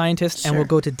done the scientist, and Sure. we'll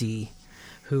go to D,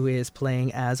 who is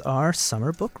playing as our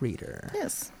summer book reader.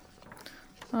 Yes.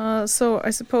 So I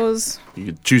suppose You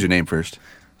can choose your name first.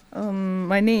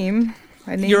 My name.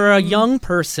 You're a young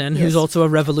person who's Yes. also a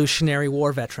Revolutionary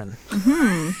War veteran.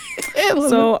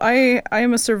 So I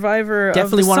am a survivor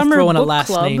Definitely of the want to Summer throw in a Book last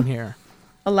Club. name here.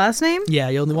 A last name? Yeah,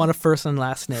 you only want a first and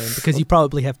last name because you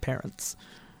probably have parents.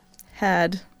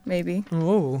 Had, maybe.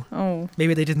 Oh, Oh.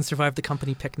 maybe they didn't survive the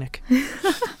company picnic.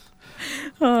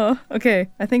 Okay.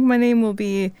 I think my name will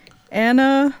be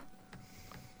Anna.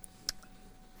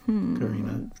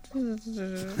 Karina.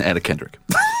 Anna Kendrick.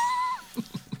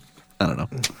 I don't know.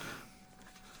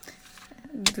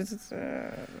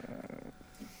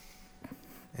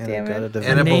 Damn it. Anna got a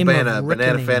Anna name of Bobana,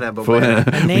 Banana Rickoning. Fana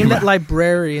Bobana. A name that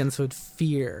librarians would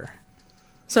fear.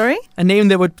 Sorry? A name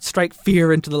that would strike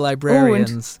fear into the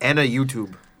librarians. Anna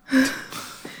YouTube.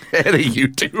 Anna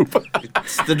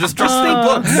YouTube. They're just trusting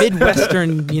books.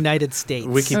 Midwestern United States.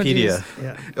 Wikipedia.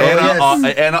 Yeah.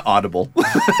 Anna Audible.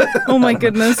 Oh my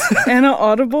goodness. Anna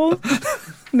Audible?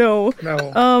 No.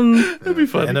 No. That'd be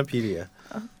funny. Annapedia.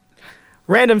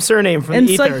 Random surname from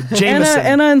the ether. Jameson.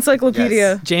 Anna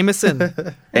Encyclopedia. Jameson.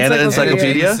 Anna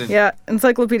Encyclopedia? Jameson. Yeah,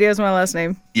 Encyclopedia is my last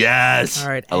name. Yes. All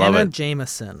right, I love Anna it.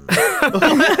 Jameson.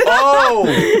 Oh!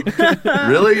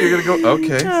 Really? You're going to go?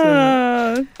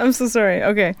 Okay. I'm so sorry.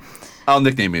 Okay. I'll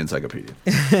nickname you Encyclopedia.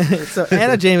 So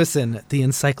Anna Jameson, the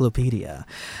Encyclopedia.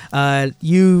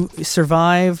 You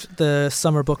survived the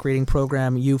summer book reading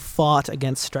program. You fought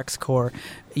against Strexcore.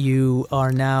 You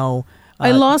are now.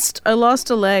 I lost a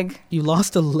leg. You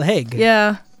lost a leg.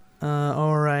 Yeah.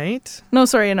 All right. No,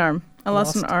 sorry, an arm. I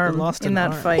lost an Lost- arm lost in an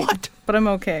that arm. fight. What? But I'm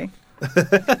okay.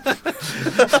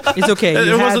 It's okay.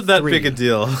 You It had wasn't that 3. big a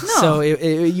deal. So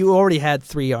you already had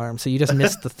 3 arms, so you just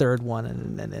missed the third one,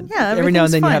 and Yeah, every now and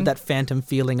everything's then you have fine. that phantom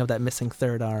feeling of that missing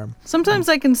third arm. Sometimes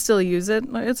I can still use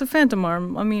it. Like, it's a phantom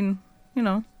arm. I mean, you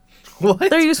know, What?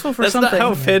 they're useful for That's something. not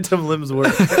how phantom limbs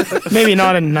work. Maybe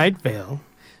not in Night Vale.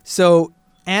 So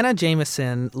Anna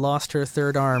Jameson lost her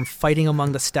third arm fighting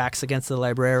among the stacks against the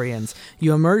librarians.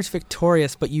 You emerged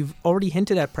victorious, but you've already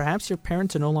hinted at perhaps your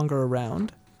parents are no longer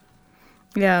around.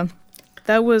 Yeah.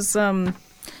 That was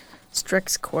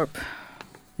Strex Corp.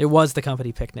 It was the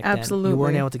company picnic then. You Absolutely.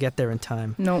 weren't able to get there in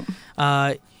time. No.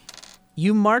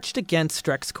 You marched against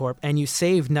Strex Corp and you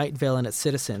saved Night Vale and its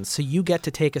citizens, so you get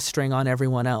to take a string on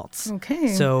everyone else. Okay.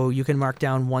 So you can mark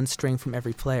down 1 string from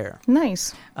every player.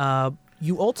 Nice.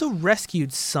 You also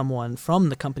rescued someone from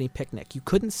the company picnic. You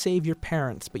couldn't save your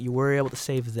parents, but you were able to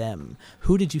save them.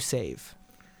 Who did you save?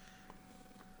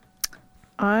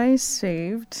 I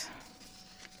saved.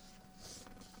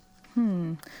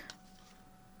 I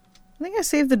think I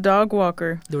saved the dog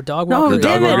walker. The dog No, walker. The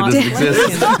dog damn it, walker doesn't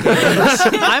exist.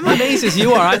 I'm amazed as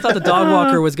you are. I thought the dog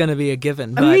walker was going to be a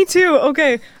given. But Me too.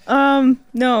 Okay.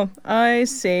 No, I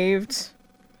saved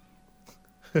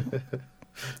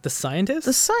the scientist?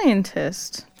 the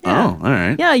scientist. Oh, all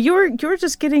right. Yeah, you're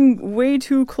just getting way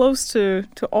too close to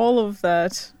all of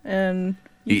that, and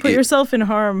you Y- put y- yourself in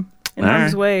harm's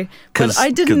Alright. way. 'Cause- But I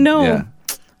didn't know. Yeah, I yeah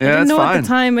didn't that's know fine. at the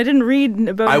time. I didn't read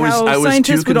about I how was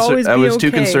scientists would always be I was too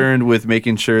okay. concerned with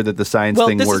making sure that the science Well,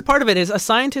 thing this is worked. part of it. Is a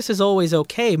scientist is always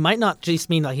okay might not just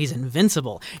mean that he's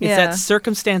invincible. It's Yeah. that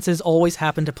circumstances always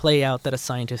happen to play out that a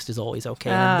scientist is always okay.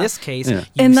 And Ah. in this case, Yeah. you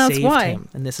And that's saved why. him,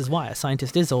 and this is why a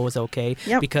scientist is always okay.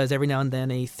 Yep. Because every now and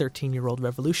then a 13-year-old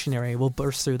revolutionary will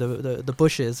burst through the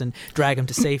bushes and drag him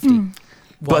to safety.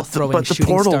 While throwing but the shooting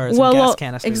portal- stars Well, and gas well,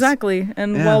 canisters. exactly,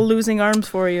 and Yeah. while losing arms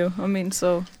for you. I mean,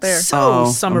 so there. So,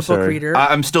 I'm summer book sorry. reader.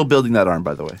 I'm still building that arm,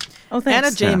 by the way. Oh, thanks. Anna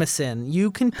Jameson,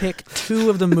 you can pick 2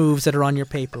 of the moves that are on your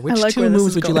paper. Which like 2 where this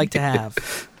moves is would you going. like to have?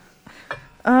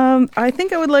 I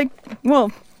think I would like,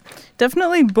 well,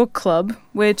 definitely book club,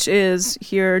 which is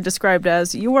here described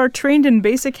as you are trained in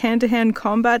basic hand-to-hand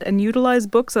combat and utilize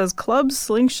books as clubs,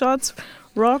 slingshots,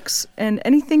 rocks, and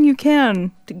anything you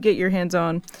can to get your hands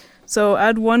on. So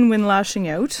add 1 when lashing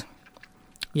out.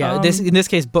 Yeah, in this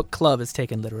case, book club is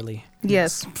taken literally.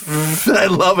 Yes. I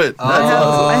love it.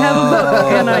 I have a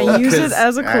book and I use it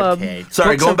as a club. Okay.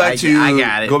 Sorry, Books going of- back to I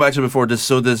got it. going back to before. Does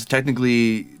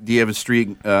technically do you have a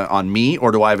string on me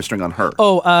or do I have a string on her?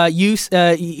 Oh,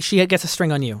 she gets a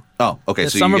string on you. Oh, okay.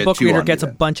 The so summer you get book 2 reader on me gets a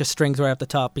then. bunch of strings right at the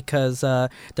top because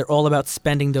they're all about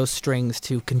spending those strings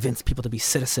to convince people to be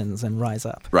citizens and rise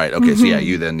up. Right. Okay. So yeah,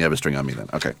 you have a string on me then.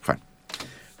 Okay, fine.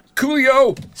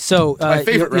 Coolio. So My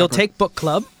favorite you'll rapper. take book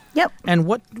club. Yep. And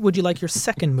what would you like your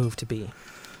second move to be?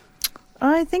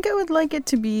 I think I would like it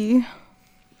to be,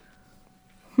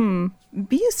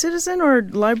 be a citizen or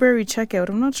library checkout.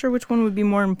 I'm not sure which one would be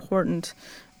more important.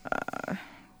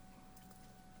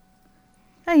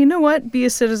 Hey, you know what? Be a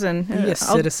citizen. Be a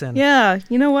citizen. Yeah,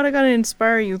 you know what? I gotta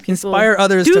inspire you people. Inspire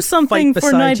others Do to something fight for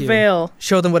beside Night you. Vale.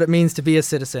 Show them what it means to be a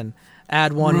citizen.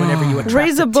 Add 1 whenever you attract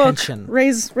Raise a book. attention.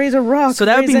 Raise a rock. So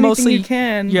that would raise be anything mostly you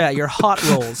can. Yeah, your hot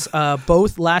rolls.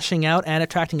 Both lashing out and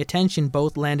attracting attention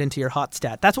both land into your hot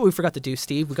stat. That's what we forgot to do,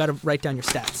 Steve. We got to write down your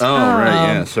stats. Oh,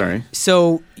 right. Yeah, sorry.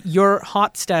 So your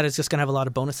hot stat is just going to have a lot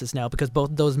of bonuses now because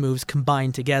both of those moves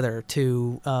combine together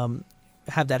to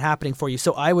have that happening for you.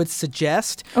 So I would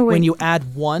suggest when you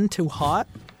add 1 to hot.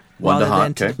 One to rather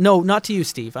hot, than okay. No, not to you,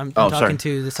 Steve. I'm talking sorry.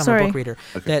 to the summer Sorry. book reader.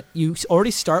 Okay. That you already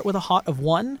start with a hot of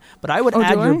 1, but I would Oh,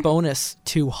 add do your I? bonus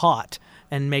to hot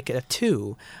and make it a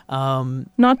 2.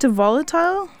 Not to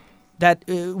volatile? That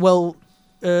oh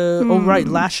right,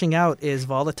 lashing out is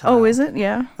volatile. Oh, is it?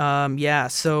 Yeah. Yeah.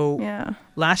 So Yeah.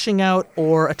 lashing out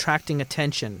or attracting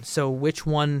attention. So which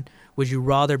one would you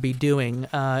rather be doing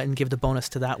and give the bonus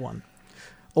to that one?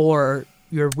 Or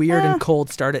your weird and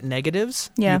cold start at negatives.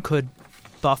 Yeah. You could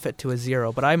buff it to a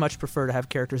 0, but I much prefer to have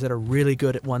characters that are really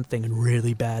good at one thing and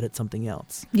really bad at something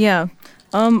else. Yeah.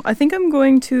 I think I'm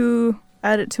going to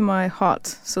add it to my hot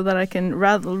so that I can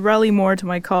rally more to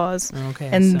my cause Okay.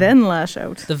 and so then lash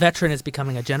out. the veteran is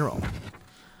becoming a general.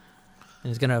 And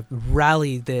is going to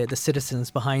rally the citizens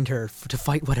behind her to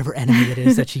fight whatever enemy it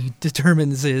is that she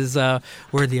determines is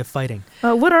worthy of fighting.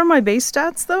 What are my base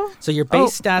stats, though? So your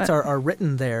base stats are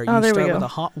written there. You there we start go. with a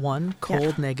hot 1,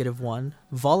 cold -1,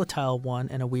 volatile 1,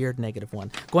 and a weird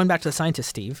 -1. Going back to the scientist,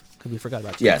 Steve, because we forgot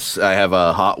about you. Yes, I have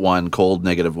a hot 1, cold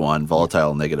 -1,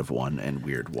 volatile -1, and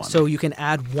weird 1. So you can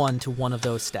add 1 to one of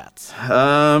those stats.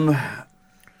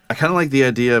 I kind of like the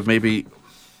idea of maybe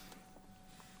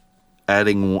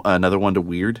adding another one to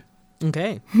weird.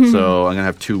 Okay. So I'm going to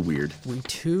have 2 weird.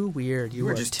 Too weird. You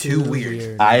We're are just too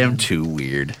weird. I am too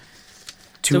weird.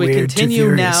 So we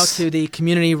continue now to the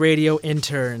community radio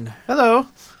intern. Hello.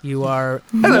 You are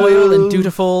loyal and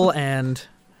dutiful and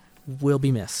will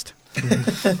be missed.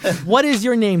 What is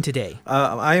your name today?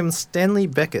 I am Stanley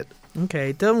Beckett.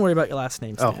 Okay, don't worry about your last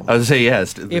name, Stan. I was going to say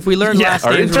yes. If we learn last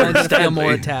our names, we're intern going to feel Stanley.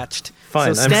 more attached.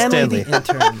 Fine, so I'm Stanley Stanley. the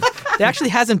intern. There actually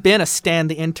hasn't been a Stan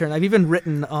the intern. I've even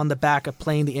written on the back of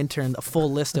Playing the Intern a full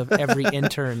list of every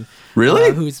intern.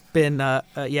 Really? Who's been,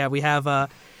 we have,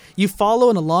 you follow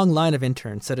in a long line of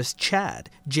interns. So there's Chad,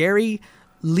 Jerry,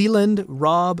 Leland,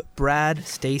 Rob, Brad,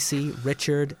 Stacy,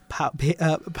 Richard,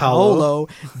 Paolo,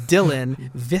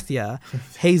 Dylan, Vithya,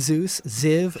 Jesus,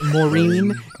 Ziv,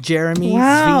 Maureen, Jeremy,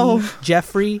 Wow. Zvi,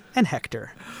 Jeffrey, and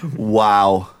Hector.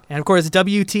 Wow. And of course,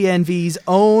 WTNV's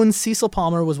own Cecil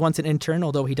Palmer was once an intern,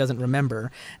 although he doesn't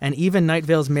remember. And even Night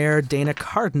Vale's mayor, Dana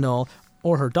Cardinal,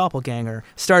 or her doppelganger,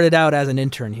 started out as an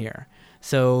intern here.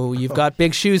 So you've got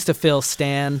big shoes to fill,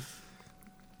 Stan.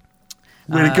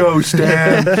 Way to go,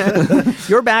 Stan.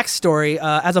 Your backstory,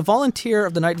 as a volunteer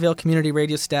of the Night Vale community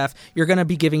radio staff, you're going to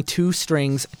be giving 2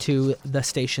 strings to the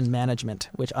station management,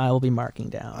 which I will be marking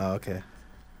down. Oh, okay.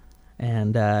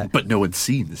 And But no one's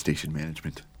seen the station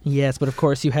management. yes, but of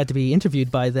course you had to be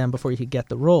interviewed by them before you could get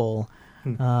the role.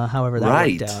 However, that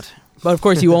Right. worked out. But of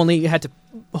course, you only had to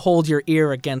hold your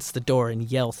ear against the door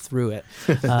and yell through it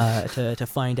to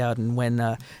find out. And when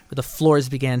the floors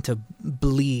began to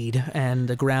bleed and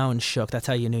the ground shook, that's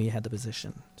how you knew you had the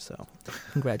position. So,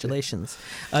 congratulations.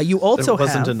 You also There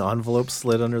wasn't have an envelope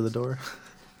slid under the door.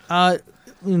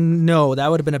 no, that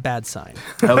would have been a bad sign.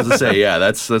 I was going to say, yeah,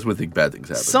 that's when bad things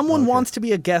happen. Someone wants to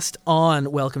be a guest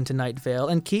on Welcome to Night Vale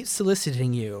and keeps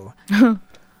soliciting you.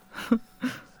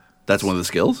 That's one of the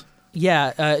skills?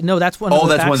 Yeah, no, that's one of the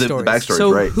that's one of the backstories,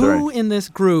 So right, who sorry. in this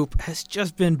group has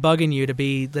just been bugging you to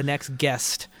be the next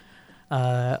guest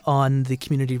on the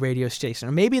community radio station?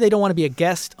 Or maybe they don't want to be a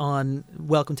guest on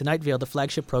Welcome to Night Vale, the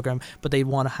flagship program, but they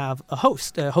want to have a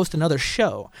host another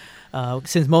show.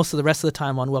 Since most of the rest of the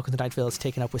time on Welcome to Night Vale is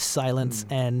taken up with silence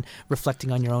and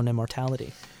reflecting on your own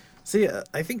immortality. See,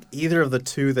 I think either of the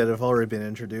 2 that have already been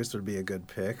introduced would be a good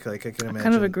pick. Like, I can imagine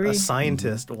kind of agree. a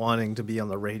scientist wanting to be on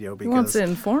the radio He because wants to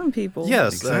inform people.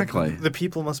 yes, Exactly. the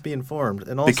people must be informed,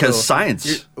 and also Because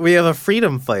science. we have a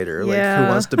freedom fighter. Like, Yeah.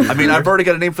 who wants to be? I mean, here. I've already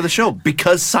got a name for the show.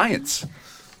 Because science.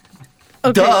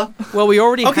 Okay. Duh. Well, we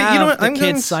already Okay, have you know what? the I'm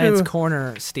going Kids Science to-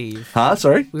 Corner, Steve. Huh?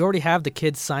 Sorry? We already have the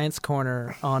Kids Science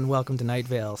Corner on Welcome to Night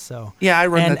Vale, so... Yeah, I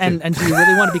run that too. And do you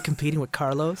really want to be competing with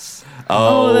Carlos?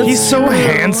 Oh, that's He's so true.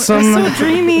 handsome. He's so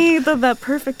dreamy. That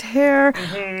perfect hair.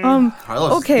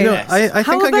 Carlos. Okay. You know, Yes. I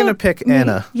How think I'm going to about pick me?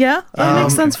 Anna. Yeah, that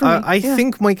makes sense for me. I Yeah.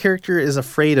 think my character is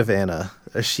afraid of Anna.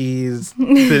 She's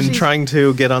been trying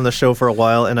to get on the show for a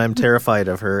while, and I'm terrified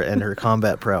of her and her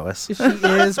combat prowess. She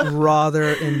is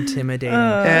rather intimidating.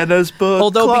 Anna's book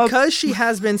Although club. because she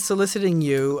has been soliciting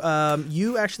you,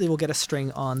 you actually will get a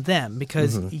string on them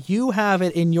because you have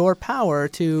it in your power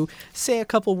to say a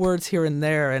couple words here and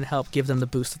there and help give them the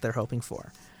boost that they're hoping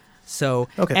for. So,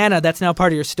 Okay. Anna, that's now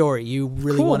part of your story. You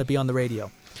really Cool. want to be on the radio.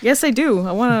 Yes, I do.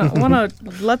 I wanna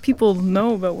let people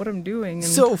know about what I'm doing. And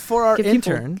So, for our give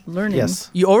people intern, learning. Yes.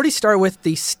 you already start with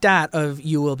the stat of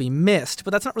you will be missed,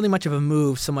 but that's not really much of a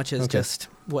move so much as just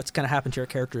what's going to happen to your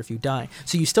character if you die.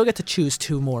 So you still get to choose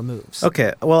 2 more moves.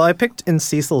 Okay. Well, I picked In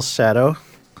Cecil's Shadow.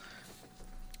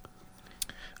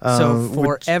 So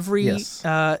for which- every, yes.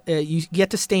 you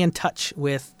get to stay in touch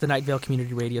with the Night Vale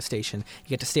Community Radio Station. You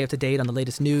get to stay up to date on the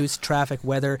latest news, traffic,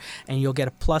 weather, and you'll get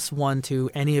a +1 to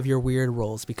any of your weird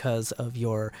rolls because of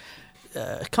your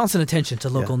constant attention to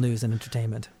local news and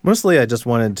entertainment. Mostly, I just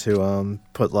wanted to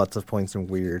put lots of points in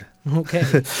weird.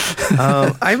 Okay.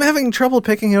 I'm having trouble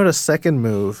picking out a second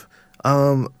move.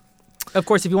 Of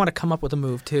course, if you want to come up with a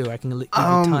move too, I can give you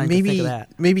time to maybe think of that.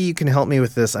 maybe you can help me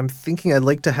with this. I'm thinking I'd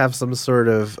like to have some sort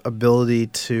of ability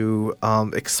to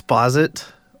exposit,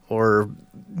 or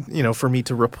for me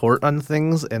to report on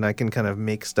things, and I can kind of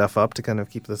make stuff up to kind of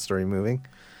keep the story moving.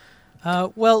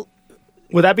 Well,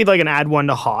 Would that be like an add 1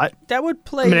 to hot? that would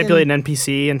play Manipulate in- an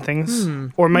NPC and things?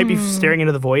 Or it might be staring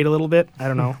into the void a little bit? I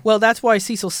don't know. Well, that's why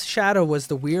Cecil's Shadow was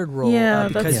the weird role. Yeah,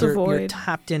 because that's the you're void.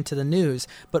 tapped into the news.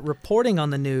 But reporting on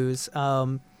the news,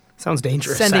 Sounds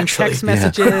dangerous, sending actually. text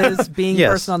messages, being Yes.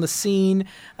 a person on the scene,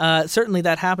 certainly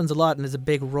that happens a lot and is a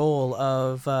big role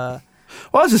of... Well,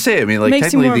 I was to say, I mean, like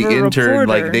Makes you technically more the of a intern, reporter.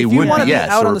 like they if you would, want to yes,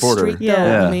 be out a on the reporter. street, though,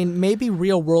 Yeah. I mean, maybe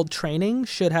real-world training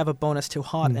should have a bonus to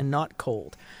hot and not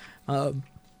cold.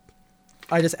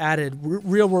 I just added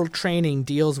real-world training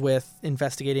deals with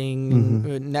investigating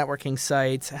networking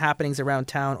sites, happenings around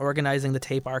town, organizing the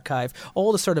tape archive,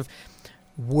 all the sort of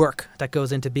work that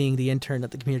goes into being the intern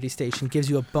at the community station gives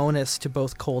you a bonus to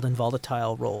both cold and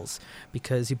volatile rolls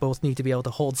because you both need to be able to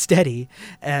hold steady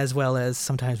as well as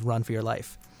sometimes run for your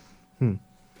life.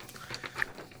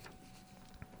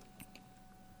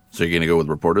 So you're gonna go with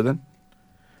reporter then?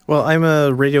 Well, I'm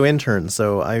a radio intern,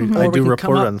 so I Or we do can come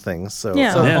report up- on things. So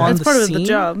Yeah, So on that's the part of scene? the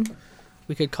job.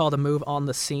 We could call the move on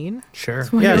the scene. Sure.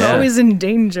 When Yeah. you're Yeah. always in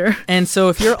danger. And so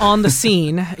if you're on the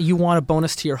scene, you want a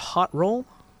bonus to your hot roll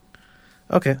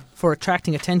okay, for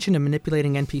attracting attention and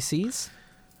manipulating NPCs.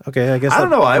 okay. I guess I don't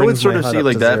that know. I would brings sort my of hot see up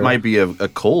like to that 0. might be a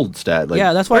cold stat. Like,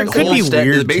 Yeah, that's why a it could cold be stat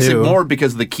is weird, basic too. more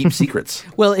because of the keep secrets.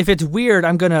 Well, if it's weird,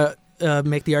 I'm going to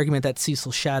make the argument that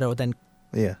Cecil's Shadow then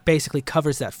Yeah. basically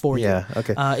covers that for you. Yeah.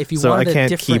 Okay. If you so I wanted a can't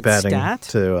different keep adding stat,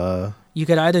 to. you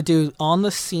could either do on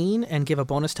the scene and give a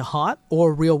bonus to hot,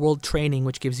 or real world training,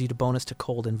 which gives you the bonus to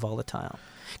cold and volatile.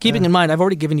 Keeping in mind, I've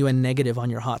already given you a negative on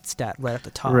your hot stat right at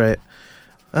the top. Right.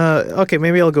 Okay,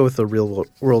 maybe I'll go with the real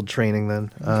world training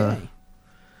then. Okay.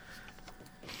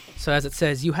 So as it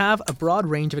says, you have a broad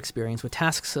range of experience with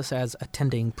tasks such as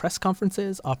attending press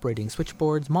conferences, operating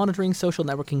switchboards, monitoring social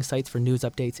networking sites for news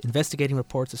updates, investigating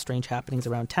reports of strange happenings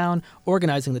around town,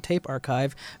 organizing the tape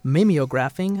archive,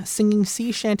 mimeographing, singing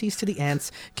sea shanties to the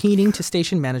ants, keening to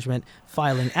station management,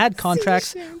 filing ad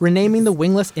contracts, renaming the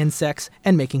wingless insects,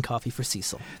 and making coffee for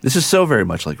Cecil. This is so very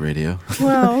much like radio.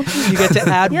 Well, You get to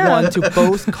add Yeah. one to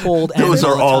both cold and Those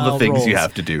are all the volatile things you rolls.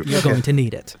 have to do. You're going to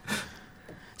need it.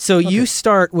 So you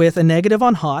start with a negative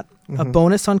on hot, a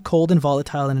bonus on cold and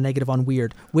volatile, and a negative on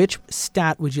weird. Which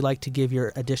stat would you like to give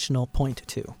your additional point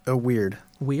to? Weird.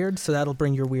 Weird, so that'll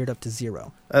bring your weird up to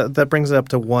 0. That brings it up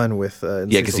to 1 with. Yeah,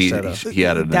 because he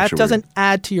added an That extra doesn't word.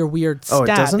 add to your weird Oh, it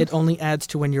stat. doesn't? only adds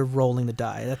to when you're rolling the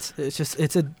die.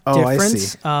 It's a Oh, I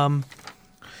difference. see.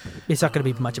 It's not going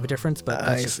to be much of a difference, but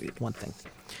that's I just see. one thing.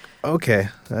 Okay,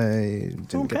 I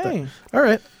didn't get Okay. that. All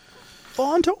right.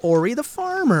 On to Ori the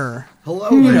farmer. Hello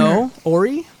You there. know,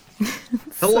 Ori?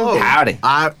 Hello. Howdy.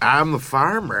 I'm the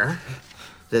farmer.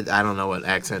 I don't know what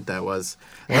accent that was.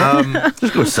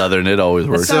 Just go southern. It always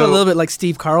That works. sounded a little bit like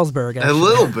Steve Carlsberg. A Actually.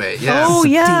 little bit, yeah. oh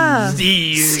yeah.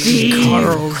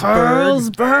 Carlsberg.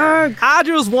 Carlsberg. I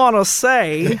just want to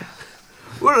say,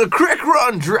 Well, the creek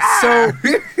run dry. so,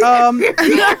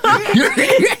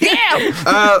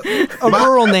 a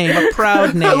rural name, a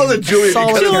proud name. I love that Julian-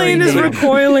 solitary Julian is name.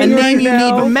 recoiling A right name you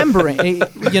now. need remembering,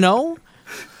 you know?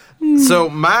 So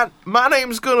my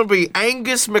name's gonna be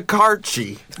Angus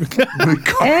McCarthy.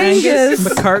 Angus.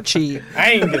 McCarthy.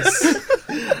 Angus.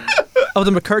 Of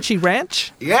the McCarthy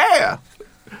Ranch? Yeah.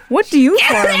 What do you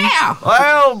farm?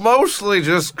 Well, mostly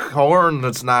just corn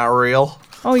that's not real.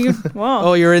 Oh, you. Wow.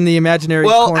 Oh, you're in the imaginary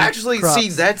Well, corn actually, crops. see,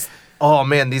 that's. Oh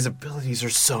man, these abilities are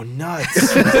so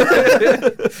nuts.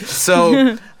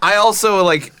 So, I also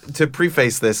like to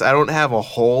preface this. I don't have a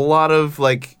whole lot of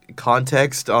like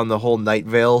context on the whole Night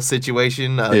Vale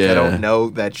situation. I Yeah. don't know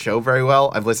that show very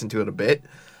well. I've listened to it a bit,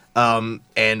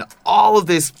 and all of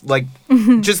this like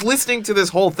just listening to this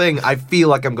whole thing, I feel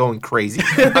like I'm going crazy.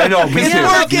 I know, me too.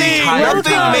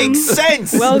 Nothing makes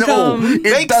sense. Welcome. No, it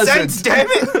Makes doesn't. sense, damn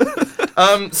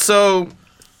it. So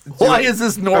Why is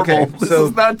this normal? Okay, this so-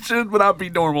 is not should not be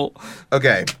normal.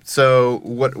 okay, so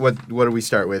what do we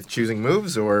start with? Choosing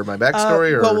moves or my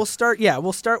backstory? or Well, we'll start. Yeah,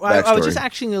 we'll start. I was Backstory. just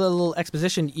actually a little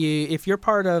exposition. If you're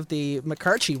part of the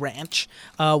McCarthy Ranch,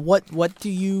 what do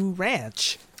you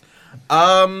ranch?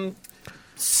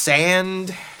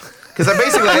 Sand. Because I'm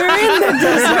basically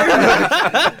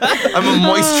I'm a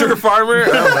moisture farmer.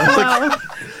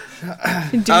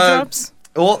 Dewdrops.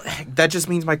 Well, that just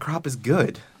means my crop is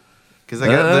good. Because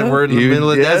we're in the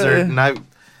middle of the desert, and I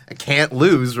can't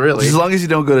lose really. As long as you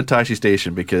don't go to Tashi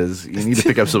Station because you need to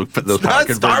pick up some those power Not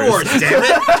Star converters. Wars, damn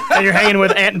it! And you're hanging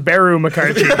with Aunt Beru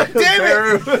McCarthy.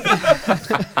 Damn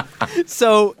it!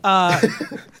 So,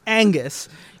 Angus,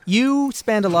 you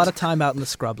spend a lot of time out in the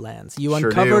scrublands. You Sure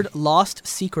uncovered do. lost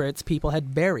secrets people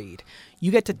had buried.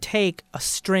 You get to take a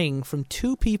string from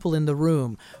 2 people in the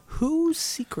room. Whose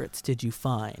secrets did you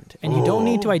find? And you don't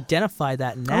need to identify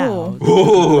that now.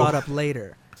 They'll be brought up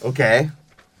later. Okay.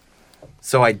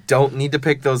 So I don't need to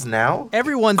pick those now?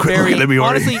 Everyone's Quick, buried. let me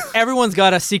order. Honestly, everyone's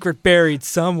got a secret buried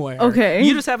somewhere. Okay.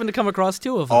 You just happen to come across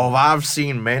 2 of them. Oh, I've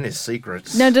seen many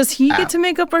secrets. Now, does he get to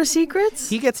make up our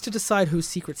secrets? He gets to decide whose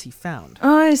secrets he found.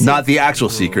 Oh, I see. Not the actual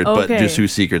secret, but Okay. just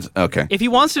whose secrets. Okay. If he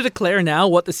wants to declare now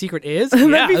what the secret is, That'd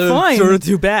yeah, be fine. sort of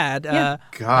too bad. Yeah.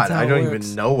 God, That's how I it don't works.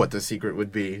 even know what the secret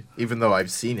would be, even though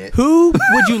I've seen it. Who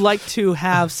would you like to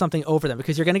have something over them?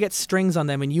 Because you're going to get strings on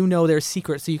them, and you know their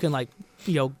secret, so you can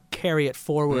carry it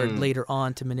forward later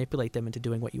on to manipulate them into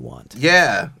doing what you want.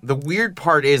 Yeah, the weird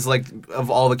part is, like, of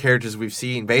all the characters we've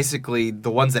seen, basically the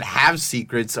ones that have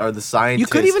secrets are the scientists. You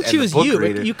could even and choose the book you.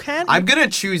 reader. You can. I'm gonna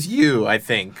choose you, I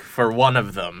think, for one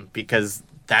of them because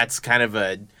that's kind of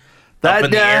a up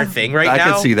in the air thing right I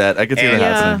now. can see that. I can see that And-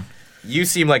 happening. You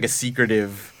seem like a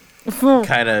secretive Oh,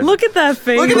 kind of. Look at that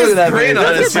face. Look at this that grin face.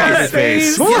 on Look his at that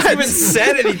face. face. He hasn't even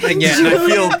said anything yet, and I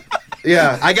feel.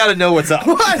 Yeah, I gotta know what's up.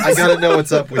 I gotta know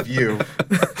what's up with you.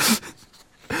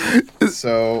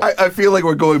 So I feel like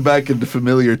we're going back into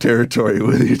familiar territory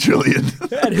with you, Julian.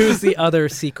 And who's the other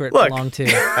secret Look. belong to?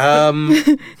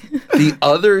 the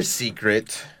other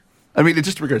secret. I mean, it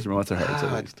just regards me once our hearts at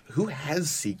God, least. who has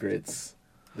secrets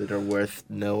that are worth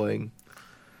knowing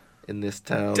in this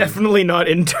town? Definitely not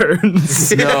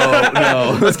interns. No,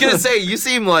 I no. was gonna say you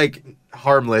seem like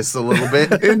harmless a little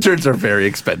bit. Interns are very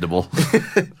expendable.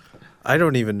 I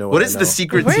don't even know What I is know. the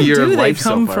secret Where to your do they life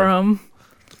come so far? from?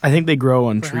 I think they grow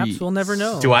on Perhaps trees. we'll never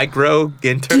know. Do I grow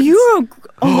interns? Do you?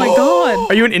 Oh my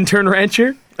god. Are you an intern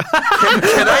rancher?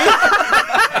 Can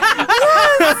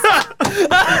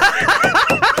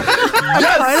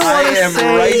I am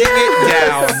writing it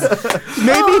down.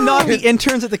 Maybe not the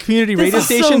interns at the community radio is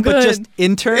so station, but good. just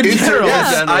interns. Interns.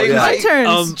 Yes, Yeah, no, I- yeah. I-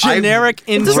 Interns. Generic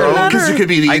doesn't intern. matter. Because you could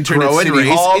be the I intern at grow and City raise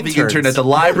Hall, the interns. intern at the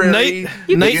library,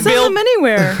 You Night can send them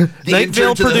anywhere. the Night intern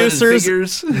Vale to the Hidden producers.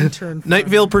 Figures. Intern. Night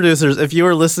Vale producers, if you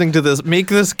are listening to this, make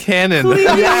this canon.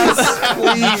 Yes,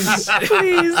 please.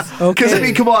 Please. Because I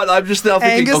mean, come on, I'm just now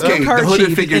thinking. Angus Okay, the McCarthy,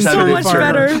 Hooded Figures have so an much intern.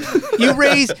 better. You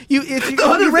raise you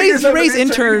Hooded Figures have an raise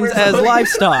intern. interns as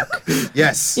livestock.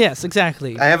 Yes. Yes,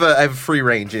 exactly. I have free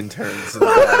range interns.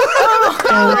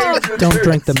 Don't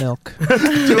drink the milk.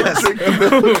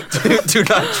 Do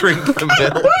not drink the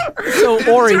milk.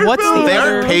 So Ori, what's the They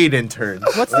other aren't paid interns.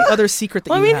 what's the other secret that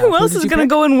Well, I you mean, have? who else did is you going to pick?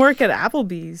 go and work at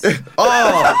Applebee's?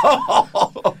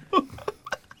 Oh.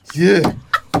 Yeah.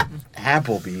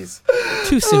 Applebee's.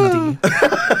 Too soon, D.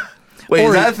 Wait, is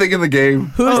Ori. that a thing in the game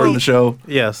Who's or in the- the show?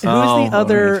 Yes. Who does the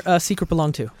other secret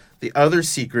belong to? The other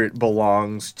secret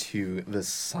belongs to the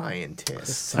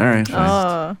scientists. All right.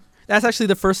 fine. That's actually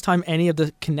the first time any of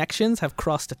the connections have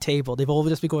crossed a table. They've all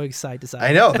just been going side to side.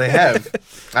 I know they have.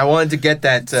 I wanted to get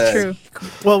that. True.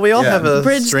 Well, we all Yeah. have a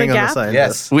Bridge the string on the gap? side.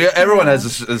 Yes. Everyone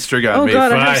has a string on Oh me.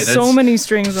 god, Fine. I have so many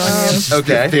strings on you.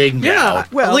 Okay. Thing now.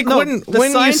 Well, Like, no, when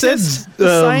the you said,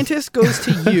 scientist goes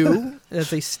to you as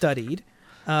they studied.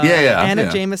 Anna yeah.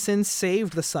 Jameson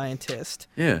saved the scientist.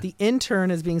 Yeah. The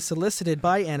intern is being solicited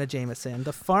by Anna Jameson.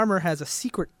 The farmer has a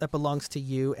secret that belongs to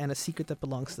you and a secret that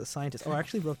belongs to the scientist. Oh, I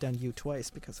actually wrote down you twice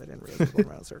because I didn't realize it was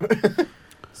around a circle.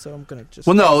 So I'm going to just...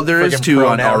 Well, no, there is Friggin' two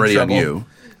on pronoun already trouble. on you.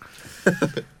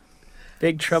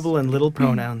 Big trouble in little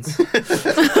pronouns.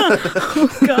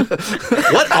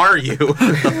 What are you?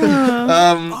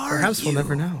 Perhaps we'll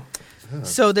never know.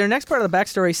 So their next part of the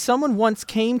backstory, someone once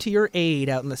came to your aid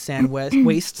out in the sand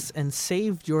wastes and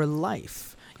saved your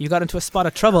life. You got into a spot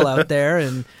of trouble out there,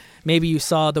 and maybe you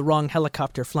saw the wrong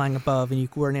helicopter flying above and you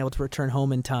weren't able to return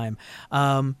home in time.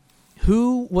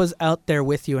 Who was out there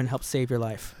with you and helped save your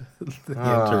life?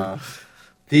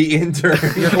 The intern.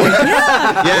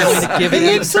 Yes, Give the it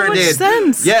intern so much did.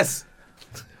 sense. Yes.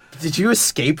 Did you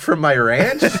escape from my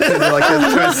ranch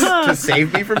to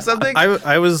save me from something?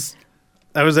 I was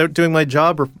out doing my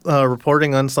job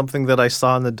reporting on something that I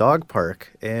saw in the dog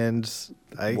park, and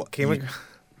I came.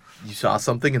 You saw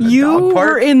something in the You dog were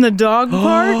park? in the dog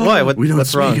park? Why? We don't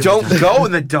What's speak wrong? of- Don't go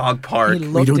in the dog park. He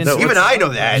looked don't into know. Even I know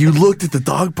that. You looked at the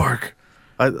dog park.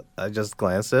 I just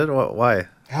glanced at it. Why?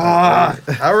 I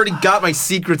already got my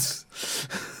secrets.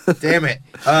 Damn it.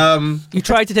 You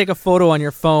tried to take a photo on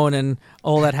your phone, and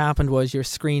all that happened was your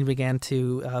screen began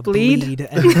to bleed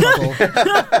and bubble.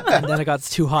 And then it got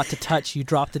too hot to touch. You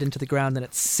dropped it into the ground, and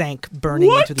it sank,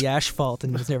 burning into the asphalt,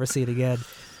 and you'll never see it again.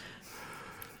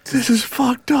 This is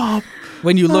fucked up.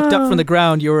 When you looked up from the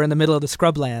ground, you were in the middle of the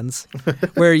scrublands,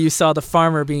 where you saw the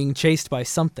farmer being chased by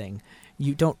something.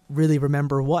 You don't really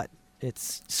remember what.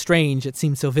 It's strange. It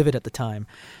seemed so vivid at the time.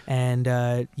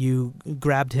 And you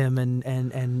grabbed him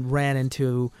and ran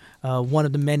into one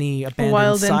of the many abandoned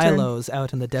wild intern. silos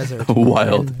out in the desert.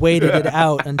 Wild. And waited it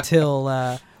out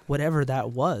until whatever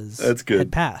that was That's good.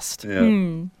 had passed.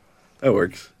 Yeah, that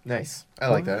works. Nice. I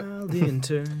like that.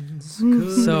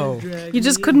 So You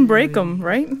just couldn't break them,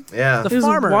 right? Yeah. the It was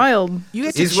farmer, wild. you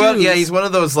get to He's choose he's one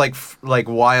of those like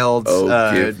wild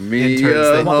Give me interns.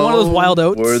 a that- one of those wild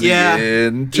oats. where the Yeah.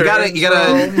 interns You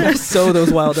gotta sow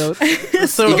those wild oats.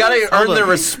 you gotta earn their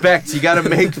respect. You gotta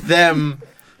make them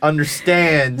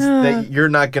understand that you're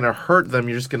not gonna hurt them.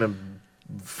 You're just gonna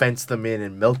fence them in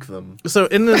and milk them, So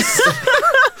in this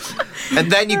and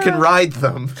then you can ride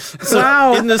them.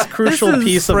 Wow. in this crucial This is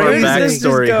piece of our phrasing.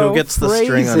 backstory, Just who go gets the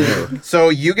string on who? So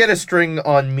you get a string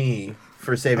on me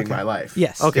for saving my life.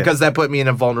 Yes. Okay. Because that put me in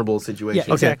a vulnerable Yeah,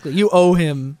 situation. exactly. You owe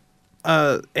him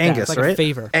Angus, yeah, it's like a right?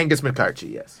 favor. Angus McCarthy,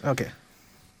 yes. Okay.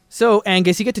 So,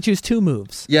 Angus, you get to choose 2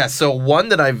 moves. Yeah, so one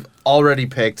that I've already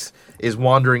picked is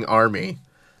Wandering Army.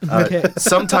 Okay.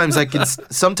 Sometimes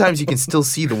you can still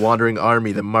see the wandering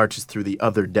army that marches through the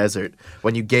other desert.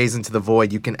 When you gaze into the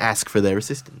void, you can ask for their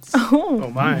assistance.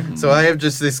 Oh my. So I have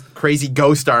just this crazy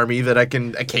ghost army that I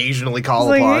can occasionally call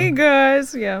It's like, upon. hey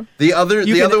guys, yeah. The other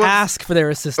You can one, ask for their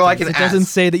assistance. Oh, I can it doesn't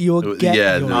ask. say that you will get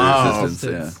Yeah, your the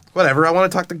assistance. whatever. I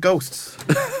want to talk to ghosts.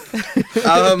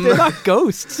 They're not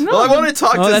ghosts. Well, I want to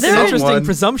talk Oh, to that's an someone. interesting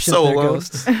presumption. So They're alone.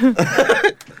 ghosts.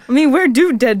 I mean, where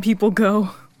do dead people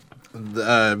go?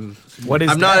 What is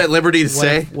I'm not that? at liberty to What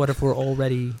say. if, what if we're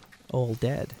already all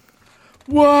dead?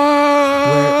 What?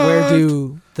 Where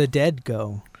do the dead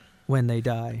go when they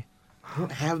die? I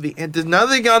don't have the answer.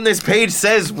 Nothing on this page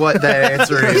says what that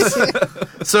answer is.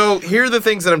 So here are the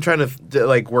things that I'm trying to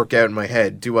like work out in my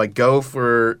head. Do I go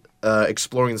for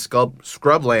exploring the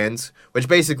scrublands, which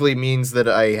basically means that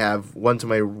I have one to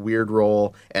my weird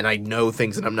roll and I know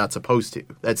things that I'm not supposed to?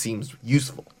 That seems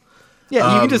useful.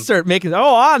 Yeah, you can just start making.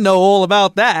 Oh, I know all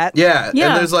about that. Yeah, Yeah.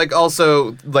 and there's like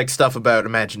also like stuff about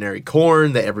imaginary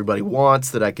corn that everybody wants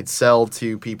that I could sell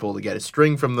to people to get a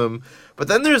string from them. But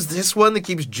then there's this one that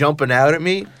keeps jumping out at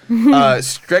me,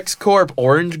 Strexcorp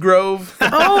Orange Grove,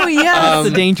 Oh yeah. That's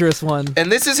the dangerous one.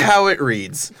 and this is how it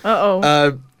reads.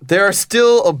 Uh-oh. There are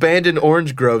still abandoned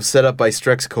orange groves set up by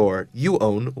Strexcorp. You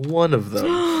own one of them.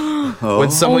 When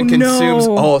someone Oh, consumes,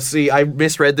 no. oh, see, I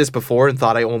misread this before and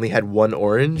thought I only had one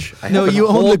orange. I No, have a you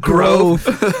own whole the grove.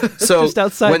 So Just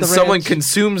outside when the someone ranch.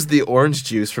 consumes the orange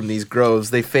juice from these groves,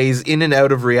 they phase in and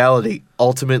out of reality,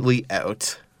 ultimately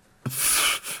out.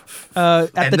 At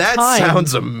And the that time,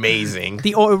 sounds amazing.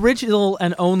 the original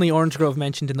and only Orange Grove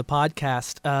mentioned in the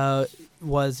podcast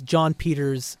was John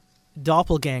Peters'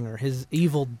 doppelganger, his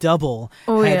evil double,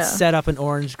 Oh, had yeah. set up an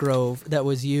orange grove that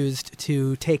was used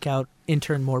to take out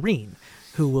intern Maureen,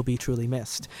 who will be truly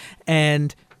missed.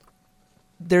 And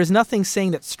there's nothing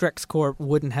saying that Strexcorp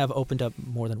wouldn't have opened up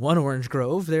more than one orange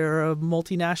grove. They're a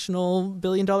multinational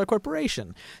billion-dollar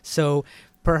corporation. So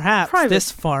perhaps Private. this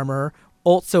farmer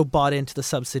also bought into the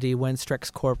subsidy when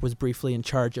Strexcorp was briefly in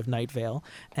charge of Night Vale,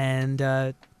 and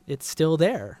it's still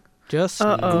there, just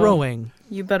Uh-oh. growing.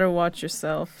 You better watch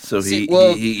yourself. So See, he,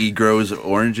 well- he grows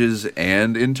oranges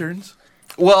and interns?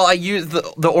 Well, I use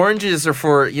the oranges are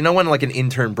for, you know, when like an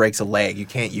intern breaks a leg, you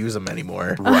can't use them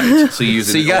anymore. Right. So you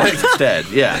use So it you gotta- instead.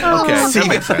 Yeah. Okay. So you that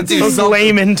makes gotta sense. do Those something.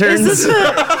 lame interns. Is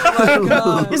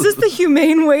this the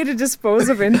humane way to dispose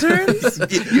of interns?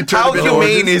 How them into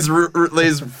humane oranges?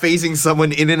 is phasing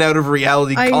someone in and out of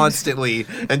reality I- constantly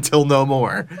until no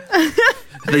more?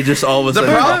 They just all of a The,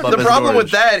 sudden pop up the as problem with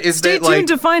orange. that is Stay that like tuned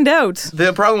to find out.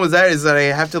 the problem with that is that I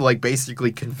have to like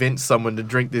basically convince someone to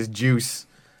drink this juice,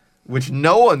 which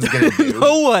no one's gonna do.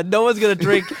 No one's gonna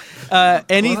drink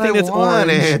anything that's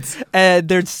orange. And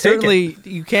there's certainly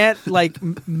you can't like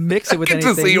mix it with Get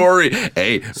anything. to see Ori.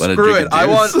 Hey, wanna Screw drink it. a I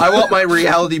juice? want my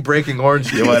reality breaking orange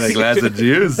juice. You want a glass of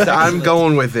juice? I'm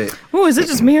going with it. Ooh, is it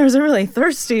just me or is it really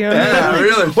thirsty? Yeah,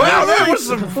 really. Wow, that was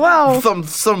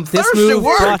some This thirsty move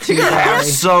work. brought to you Here, by have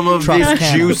some of this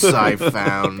Tropicana. juice I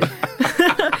found.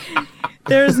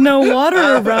 There's no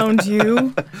water around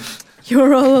you.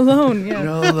 You're all alone. You're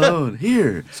Yeah. all alone.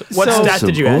 Here. What So- stat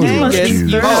did you add? Some Must be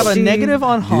Angus, you have a thirsty. negative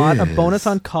on hot, a Yes. bonus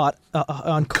on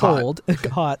cold,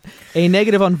 hot, a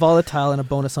negative on volatile, and a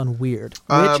bonus on weird.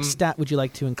 Which stat would you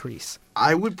like to increase?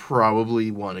 I would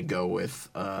probably want to go with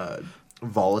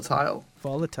volatile.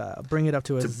 Volatile. Bring it up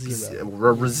to a 0.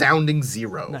 A resounding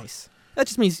 0. Nice. That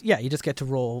just means, yeah, you just get to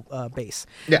roll base.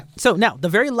 Yeah. So now, the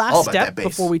very All last about step that base.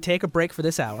 before we take a break for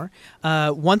this hour,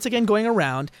 once again going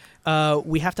around,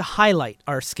 we have to highlight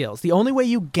our skills. The only way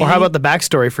you gain... Or how about the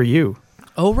backstory for you?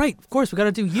 Oh, right. Of course, we got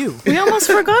to do you. We almost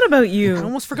forgot about I you.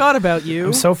 almost forgot about you.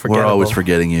 I'm so forgettable. We're always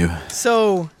forgetting you.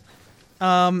 So,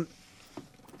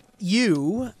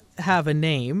 you have a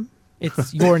name.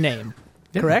 It's your name,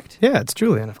 correct? Yeah, it's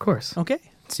Julian, of course. Okay.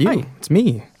 It's you. Hi. It's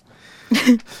me.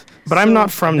 But I'm not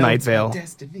from Night Vale.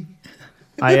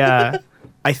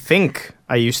 I think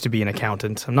I used to be an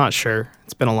accountant. I'm not sure.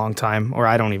 It's been a long time, or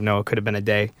I don't even know. It could have been a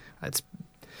day.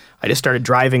 I just started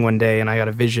driving one day, and I got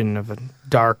a vision of a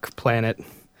dark planet.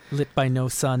 Lit by no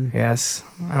sun. Yes,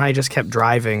 and I just kept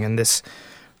driving, and this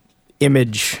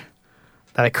image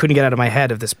that I couldn't get out of my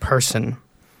head of this person,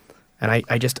 and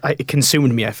it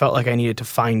consumed me. I felt like I needed to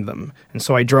find them, and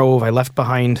so I drove. I left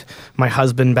behind my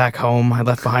husband back home. I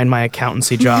left behind my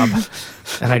accountancy job,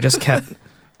 and I just kept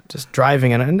just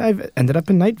driving, and I've ended up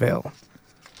in Night Vale.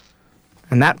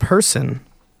 And that person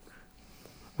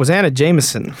was Anna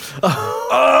Jameson.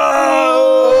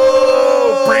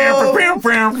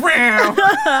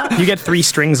 You get 3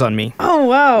 strings on me, Oh,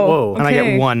 wow. Whoa. And I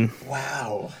Okay. get 1.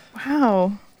 Wow.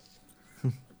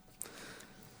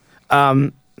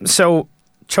 Wow. So,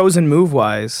 chosen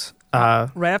move-wise,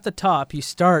 Right off the top, you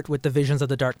start with the visions of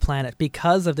the dark planet.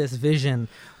 Because of this vision,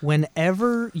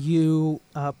 whenever you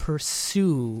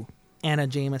pursue Anna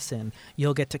Jameson,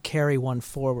 you'll get to carry 1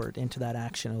 forward into that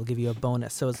action. It'll give you a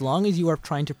bonus. So as long as you are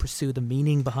trying to pursue the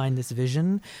meaning behind this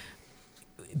vision,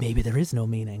 maybe there is no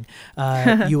meaning,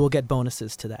 you will get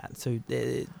bonuses to that. So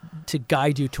to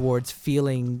guide you towards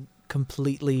feeling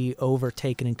completely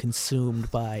overtaken and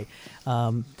consumed by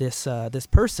this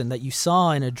person that you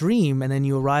saw in a dream, and then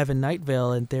you arrive in Night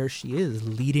Vale, and there she is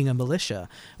leading a militia,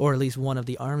 or at least one of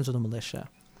the arms of the militia.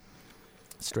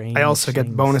 Strange. I also get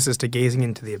things. bonuses to gazing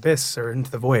into the abyss, or into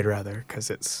the void, rather, because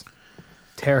it's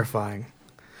terrifying.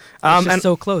 It's just And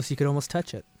so close, you could almost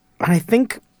touch it. I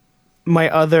think my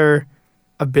other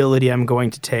ability I'm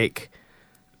going to take.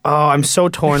 Oh, I'm so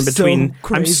torn You're so between. I'm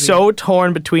crazy. so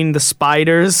torn between the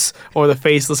spiders or the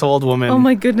faceless old woman. Oh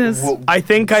my goodness. I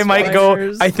think I might go.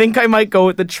 Spiders. I think I might go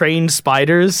with the trained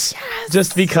spiders,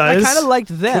 just I because. kind of liked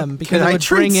them because can it I would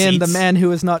trade bring in the seats? man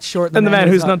who is not short and the man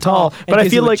who's not tall. and But I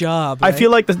gives feel you a like job, I right?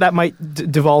 feel like that might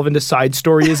devolve into side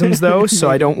storyisms though, so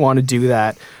I don't want to do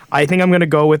that. I think I'm going to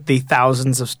go with the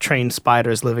thousands of trained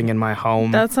spiders living in my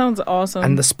home, That sounds awesome.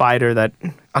 and the spider that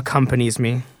accompanies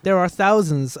me. There are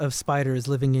thousands of spiders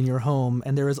living in your home,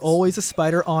 and there is always a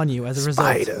spider on you as a result.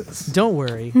 Spiders. Don't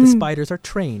worry, the spiders are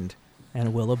trained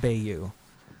and will obey you.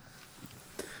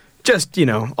 Just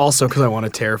also because I want to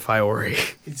terrify Ori.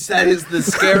 That is the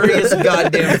scariest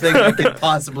goddamn thing I could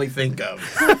possibly think of.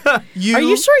 Are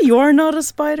you sure you're not a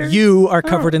spider? You are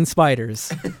covered in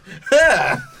spiders.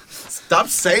 Stop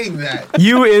saying that.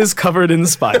 You is covered in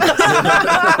spiders.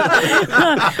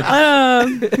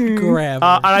 Grab.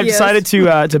 And I've Yes. decided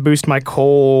to boost my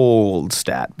cold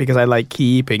stat because I like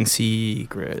keeping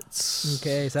secrets.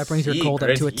 Okay, so that brings your cold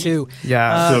up to a 2.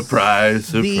 Yeah. Surprise,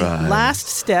 The surprise. last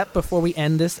step before we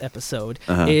end this episode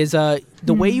is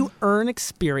the way you earn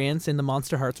experience in the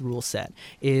Monster Hearts rule set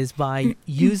is by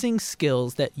using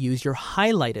skills that use your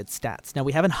highlighted stats. Now,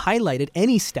 we haven't highlighted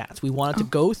any stats. We wanted to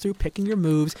go through picking your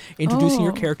moves, introducing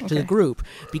your character to the okay. group,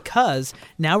 because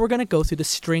now we're going to go through the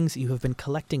strings that you have been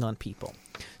collecting on people.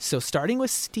 So starting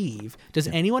with Steve, does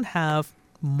anyone have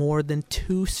more than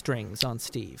 2 strings on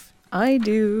Steve? I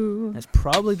do. That's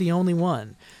probably the only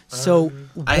one. So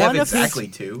I have one of his- exactly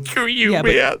 2. yeah,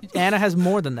 but Anna has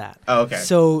more than that. Oh, okay.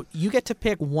 So you get to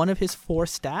pick one of his 4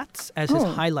 stats as his Oh.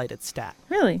 highlighted stat.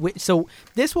 Really? So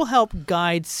this will help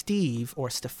guide Steve or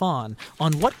Stefan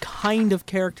on what kind of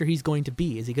character he's going to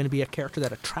be. Is he going to be a character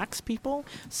that attracts people,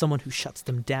 someone who shuts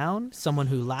them down, someone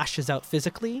who lashes out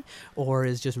physically, or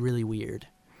is just really weird?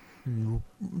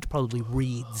 Probably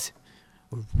reads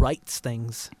or writes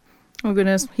things. Oh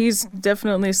goodness, he's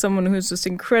definitely someone who's just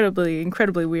incredibly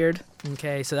weird.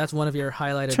 Okay, so that's one of your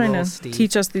highlighted Trying roles, to Steve.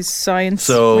 teach us these science.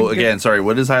 So when again, sorry,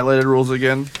 what is highlighted rules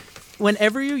again?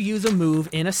 Whenever you use a move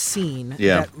in a scene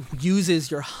Yeah. that uses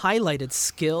your highlighted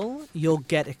skill, you'll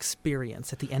get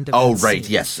experience at the end of Oh, that right,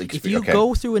 scene. yes, If you okay.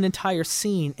 go through an entire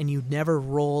scene and you never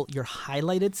roll your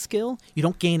highlighted skill, you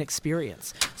don't gain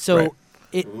experience. So Right.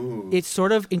 it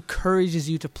sort of encourages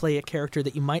you to play a character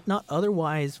that you might not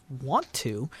otherwise want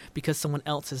to because someone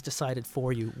else has decided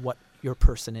for you what your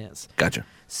person is. Gotcha.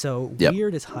 So Yep.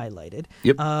 weird is highlighted.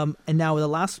 Yep. And now the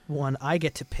last one I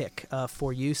get to pick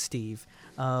for you, Steve.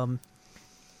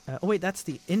 Oh wait, that's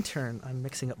the intern. I'm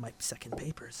mixing up my second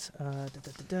papers.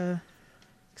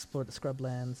 Explore the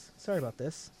scrublands. Sorry about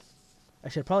this. I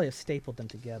should probably have stapled them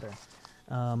together.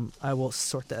 I will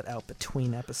sort that out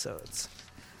between episodes.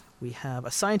 We have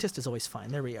a scientist is always fine.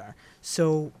 There we are.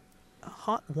 So,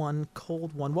 hot one,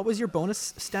 cold one. What was your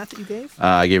bonus stat that you gave?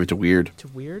 I gave it to weird. To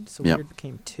weird. So Yep. weird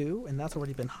became 2, and that's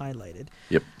already been highlighted.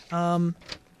 Yep.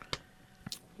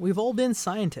 We've all been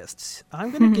scientists. I'm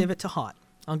going to give it to hot.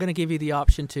 I'm going to give you the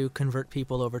option to convert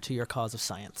people over to your cause of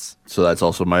science. So that's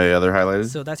also my other highlighted.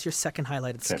 So that's your second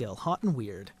highlighted skill, hot and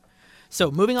weird.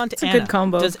 So moving on to It's a Anna. good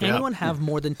combo. Does Yeah. anyone have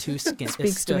more than 2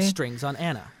 Speaks to me. strings on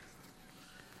Anna?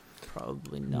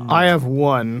 Probably not. I have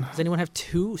one. Does anyone have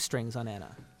 2 strings on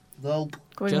Anna? Nope.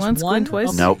 Going Just once, one? going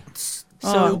twice. Nope. So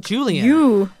Oh, Julian,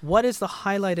 you. what is the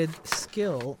highlighted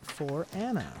skill for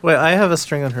Anna? Wait, I have a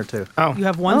string on her too. Oh, You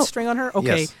have one Oh. string on her?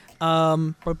 Okay. Yes.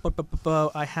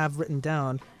 I have written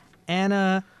down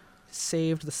Anna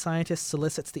saved the scientist,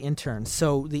 solicits the intern.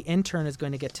 So the intern is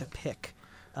going to get to pick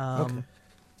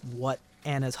what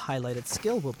Anna's highlighted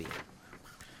skill will be.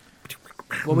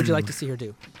 What would you like to see her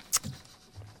do?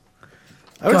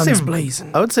 I would guns say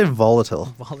blazing. I would say volatile.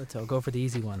 Volatile, go for the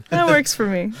easy one. That works for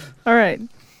me. All right.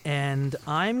 And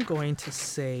I'm going to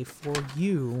say for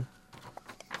you,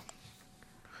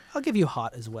 I'll give you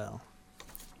hot as well.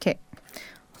 Okay.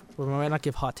 Well, I might not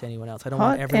give hot to anyone else. I don't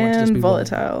Hot want everyone to just and be rolling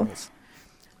volatile. rolls.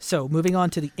 So moving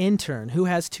on to the intern. Who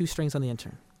has 2 strings on the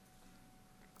intern?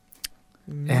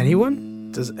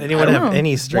 Anyone? Does anyone I have don't know.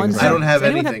 any strings? I don't have Does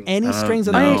anyone anything. have any strings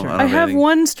on the No, intern? I don't I have any.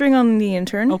 one string on the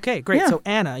intern. Okay, great. Yeah. So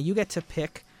Anna, you get to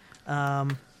pick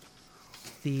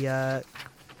the.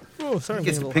 Oh, sorry. He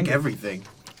gets to pick everything.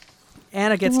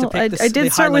 Anna gets to Well, pick the I did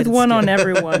the start with highlighted one skill. on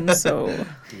everyone, so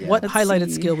Yeah. What Let's highlighted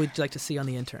see. skill would you like to see on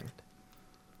the intern?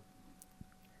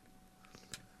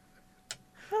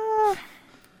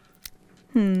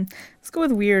 let's go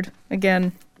with weird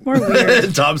again. More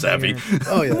weird. Tom's happy.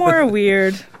 Oh yeah. More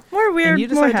weird. More weird. And you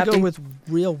more decided happy. to go with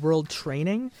real world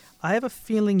training. I have a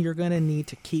feeling you're going to need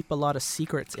to keep a lot of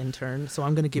secrets, intern. So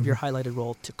I'm going to give your highlighted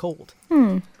role to cold.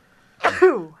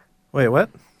 Wait, what?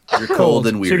 You're cold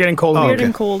and So weird. you're getting cold. Oh, weird okay.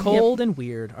 and cold. Yep. Cold and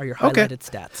weird are your Okay. highlighted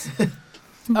stats.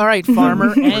 All right,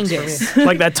 Farmer Angus.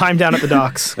 Like that time down at the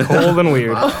docks. Cold and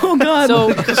weird. Oh God.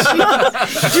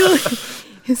 So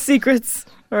Julie. Secrets.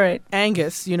 All right.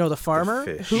 Angus, you know the farmer.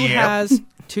 fish. Who has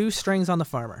 2 strings on the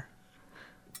farmer?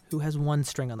 Who has 1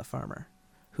 string on the farmer?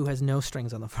 Who has no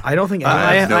strings on the farmer? I don't think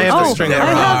I anyone. have Oh, the string. There I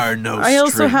have- are no I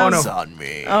also strings have- Oh, no. on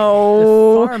me.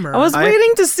 Oh, The farmer. I was I-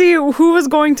 waiting to see who was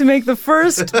going to make the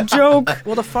first joke.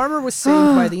 Well, the farmer was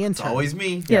saved by the It's intern, always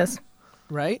me. Yes.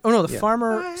 right? Oh no, the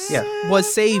farmer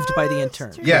was saved by the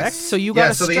intern. Yes. correct? So you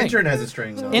got a so string. the intern has a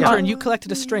string. Though. Intern, you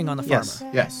collected a string on the farmer. Yes.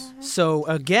 Yes. So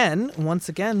again, once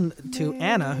again, to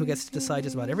Anna, who gets to decide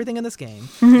just about everything in this game,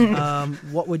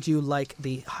 what would you like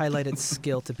the highlighted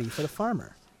skill to be for the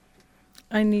farmer?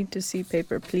 I need to see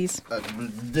paper, please.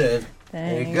 There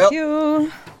Thank go.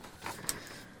 you.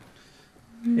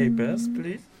 Hey, best,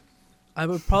 please. I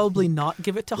would probably not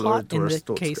give it to Lord Hot in the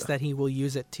Dorstolska. case that he will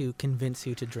use it to convince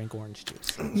you to drink orange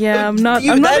juice. Yeah, I'm not.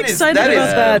 You- I'm not that is- excited that about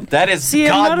is- that. That is See,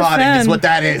 I'm God not a modding fan. is what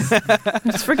that is.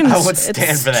 It's freaking. I would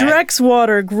stand for that. Strex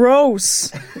water,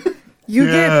 gross. You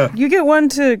get one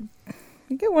to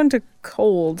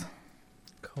cold.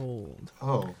 Cold.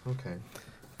 Oh, okay.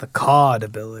 The cod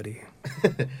ability.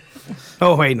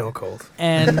 Oh wait, no cold.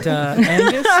 And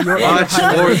Angus, your other Watch for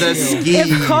highlighted the skill.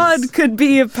 skis. If cod could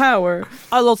be a power,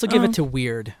 I'll also give it to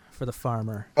Weird for the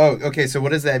farmer. Oh, okay. So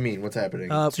what does that mean? What's happening?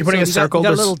 So you're putting a you circle, Got,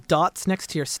 you got there's- little dots next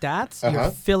to your stats. Uh-huh.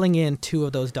 You're filling in 2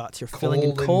 of those dots. You're filling in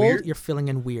Cold and cold. weird? You're filling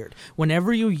in weird.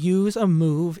 Whenever you use a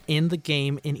move in the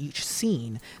game in each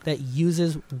scene that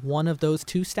uses one of those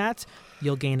 2 stats,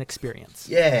 you'll gain experience.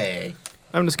 Yay.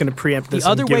 I'm just going to preempt this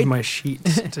other and give way- my sheet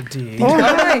to D. Oh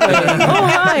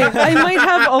hi! I might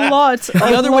have a lot The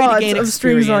other way to gain of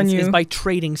strings on experience you. is by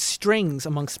trading strings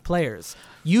amongst players.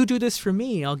 You do this for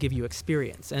me, I'll give you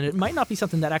experience. And it might not be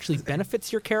something that actually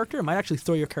benefits your character. It might actually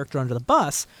throw your character under the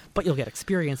bus, but you'll get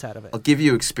experience out of it. I'll give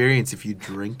you experience if you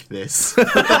drink this. All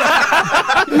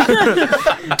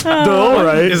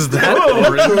right. Is that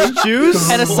orange juice?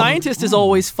 And a scientist is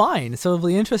always fine, so it'll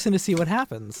be interesting to see what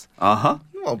happens. Uh-huh.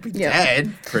 You won't be Yeah.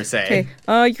 dead, per se.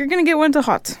 Okay, you're gonna get one to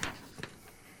hot.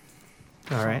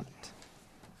 All right.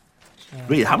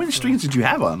 Wait, how many strings did you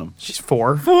have on them? She's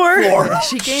 4. 4.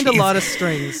 She gained a lot of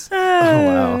strings. Oh,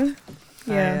 wow.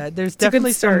 Yeah. There's It's a good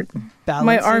definitely start. some balancing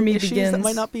My army issues that begins.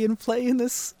 might not be in play in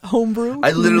this homebrew.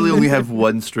 I literally only have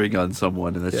one string on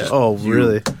someone, and that's just Oh, you.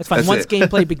 really? That's fine. That's Once it.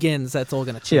 gameplay begins, that's all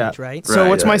going to change, Yeah. right? So Right,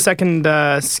 what's my right. second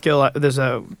skill? There's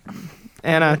a...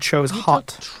 Anna chose You hot.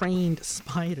 took trained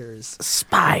spiders.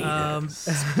 Spiders.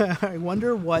 I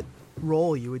wonder what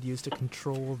role you would use to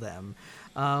control them.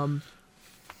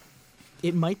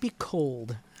 It might be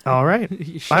cold. All right.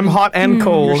 You're I'm shutting- hot and You're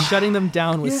cold. shutting them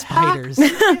down with spiders.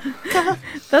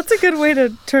 That's a good way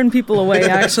to turn people away,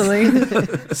 actually.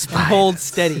 Hold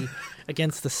steady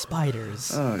against the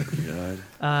spiders. Oh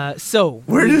god. So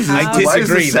Where does this? have- Why does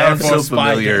disagree, this sound therefore so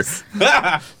familiar?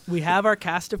 we have our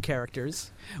cast of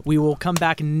characters. We will come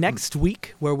back next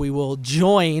week where we will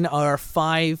join our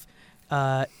 5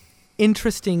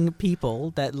 interesting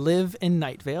people that live in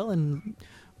Night Vale, and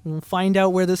we'll find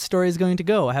out where this story is going to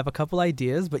go. I have a couple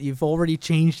ideas, but you've already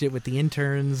changed it with the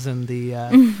interns and the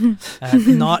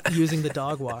not using the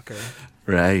dog walker.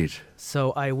 Right.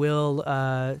 So I will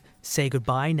say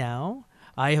goodbye now.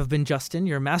 I have been Justin,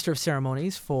 your master of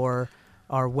ceremonies for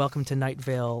our Welcome to Night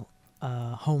Vale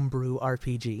homebrew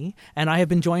RPG, and I have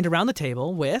been joined around the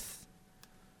table with,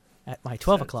 at my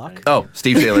 12 o'clock, Oh,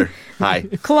 Steve Taylor. Hi.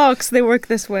 Clocks, they work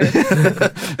this way.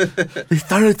 They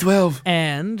started at 12.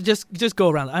 and just go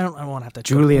around. I don't want to have to. go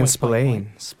Julian point by point.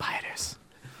 Spillane. Spiders.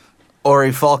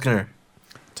 Ori Faulkner.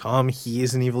 Tom, he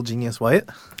is an evil genius white.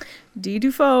 D.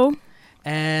 Dufault.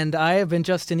 And I have been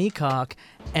Justin Eacock,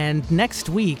 and next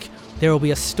week there will be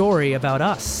a story about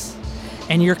us.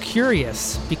 And you're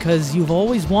curious because you've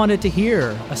always wanted to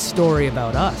hear a story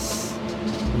about us.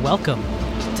 Welcome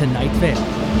to Night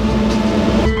Vale.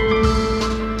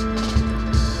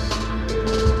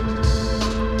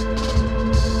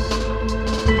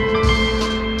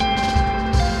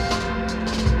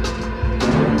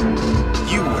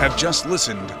 You have just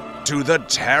listened to The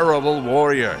Terrible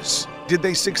Warriors. Did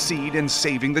they succeed in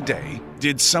saving the day?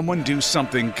 Did someone do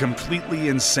something completely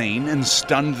insane and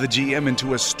stunned the GM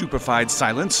into a stupefied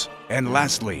silence? And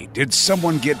lastly, did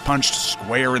someone get punched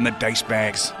square in the dice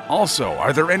bags? Also,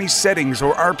 are there any settings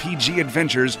or RPG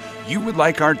adventures you would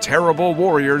like our Terrible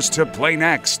Warriors to play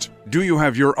next? Do you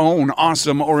have your own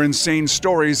awesome or insane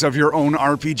stories of your own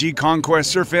RPG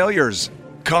conquests or failures?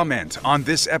 Comment on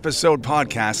this episode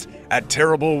podcast at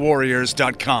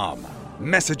terriblewarriors.com.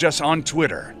 Message us on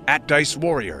Twitter at Dice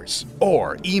Warriors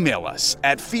or email us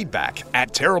at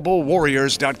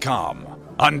feedback@terriblewarriors.com.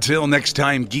 Until next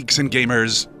time, geeks and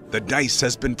gamers, the dice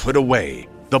has been put away,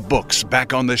 the books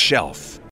back on the shelf,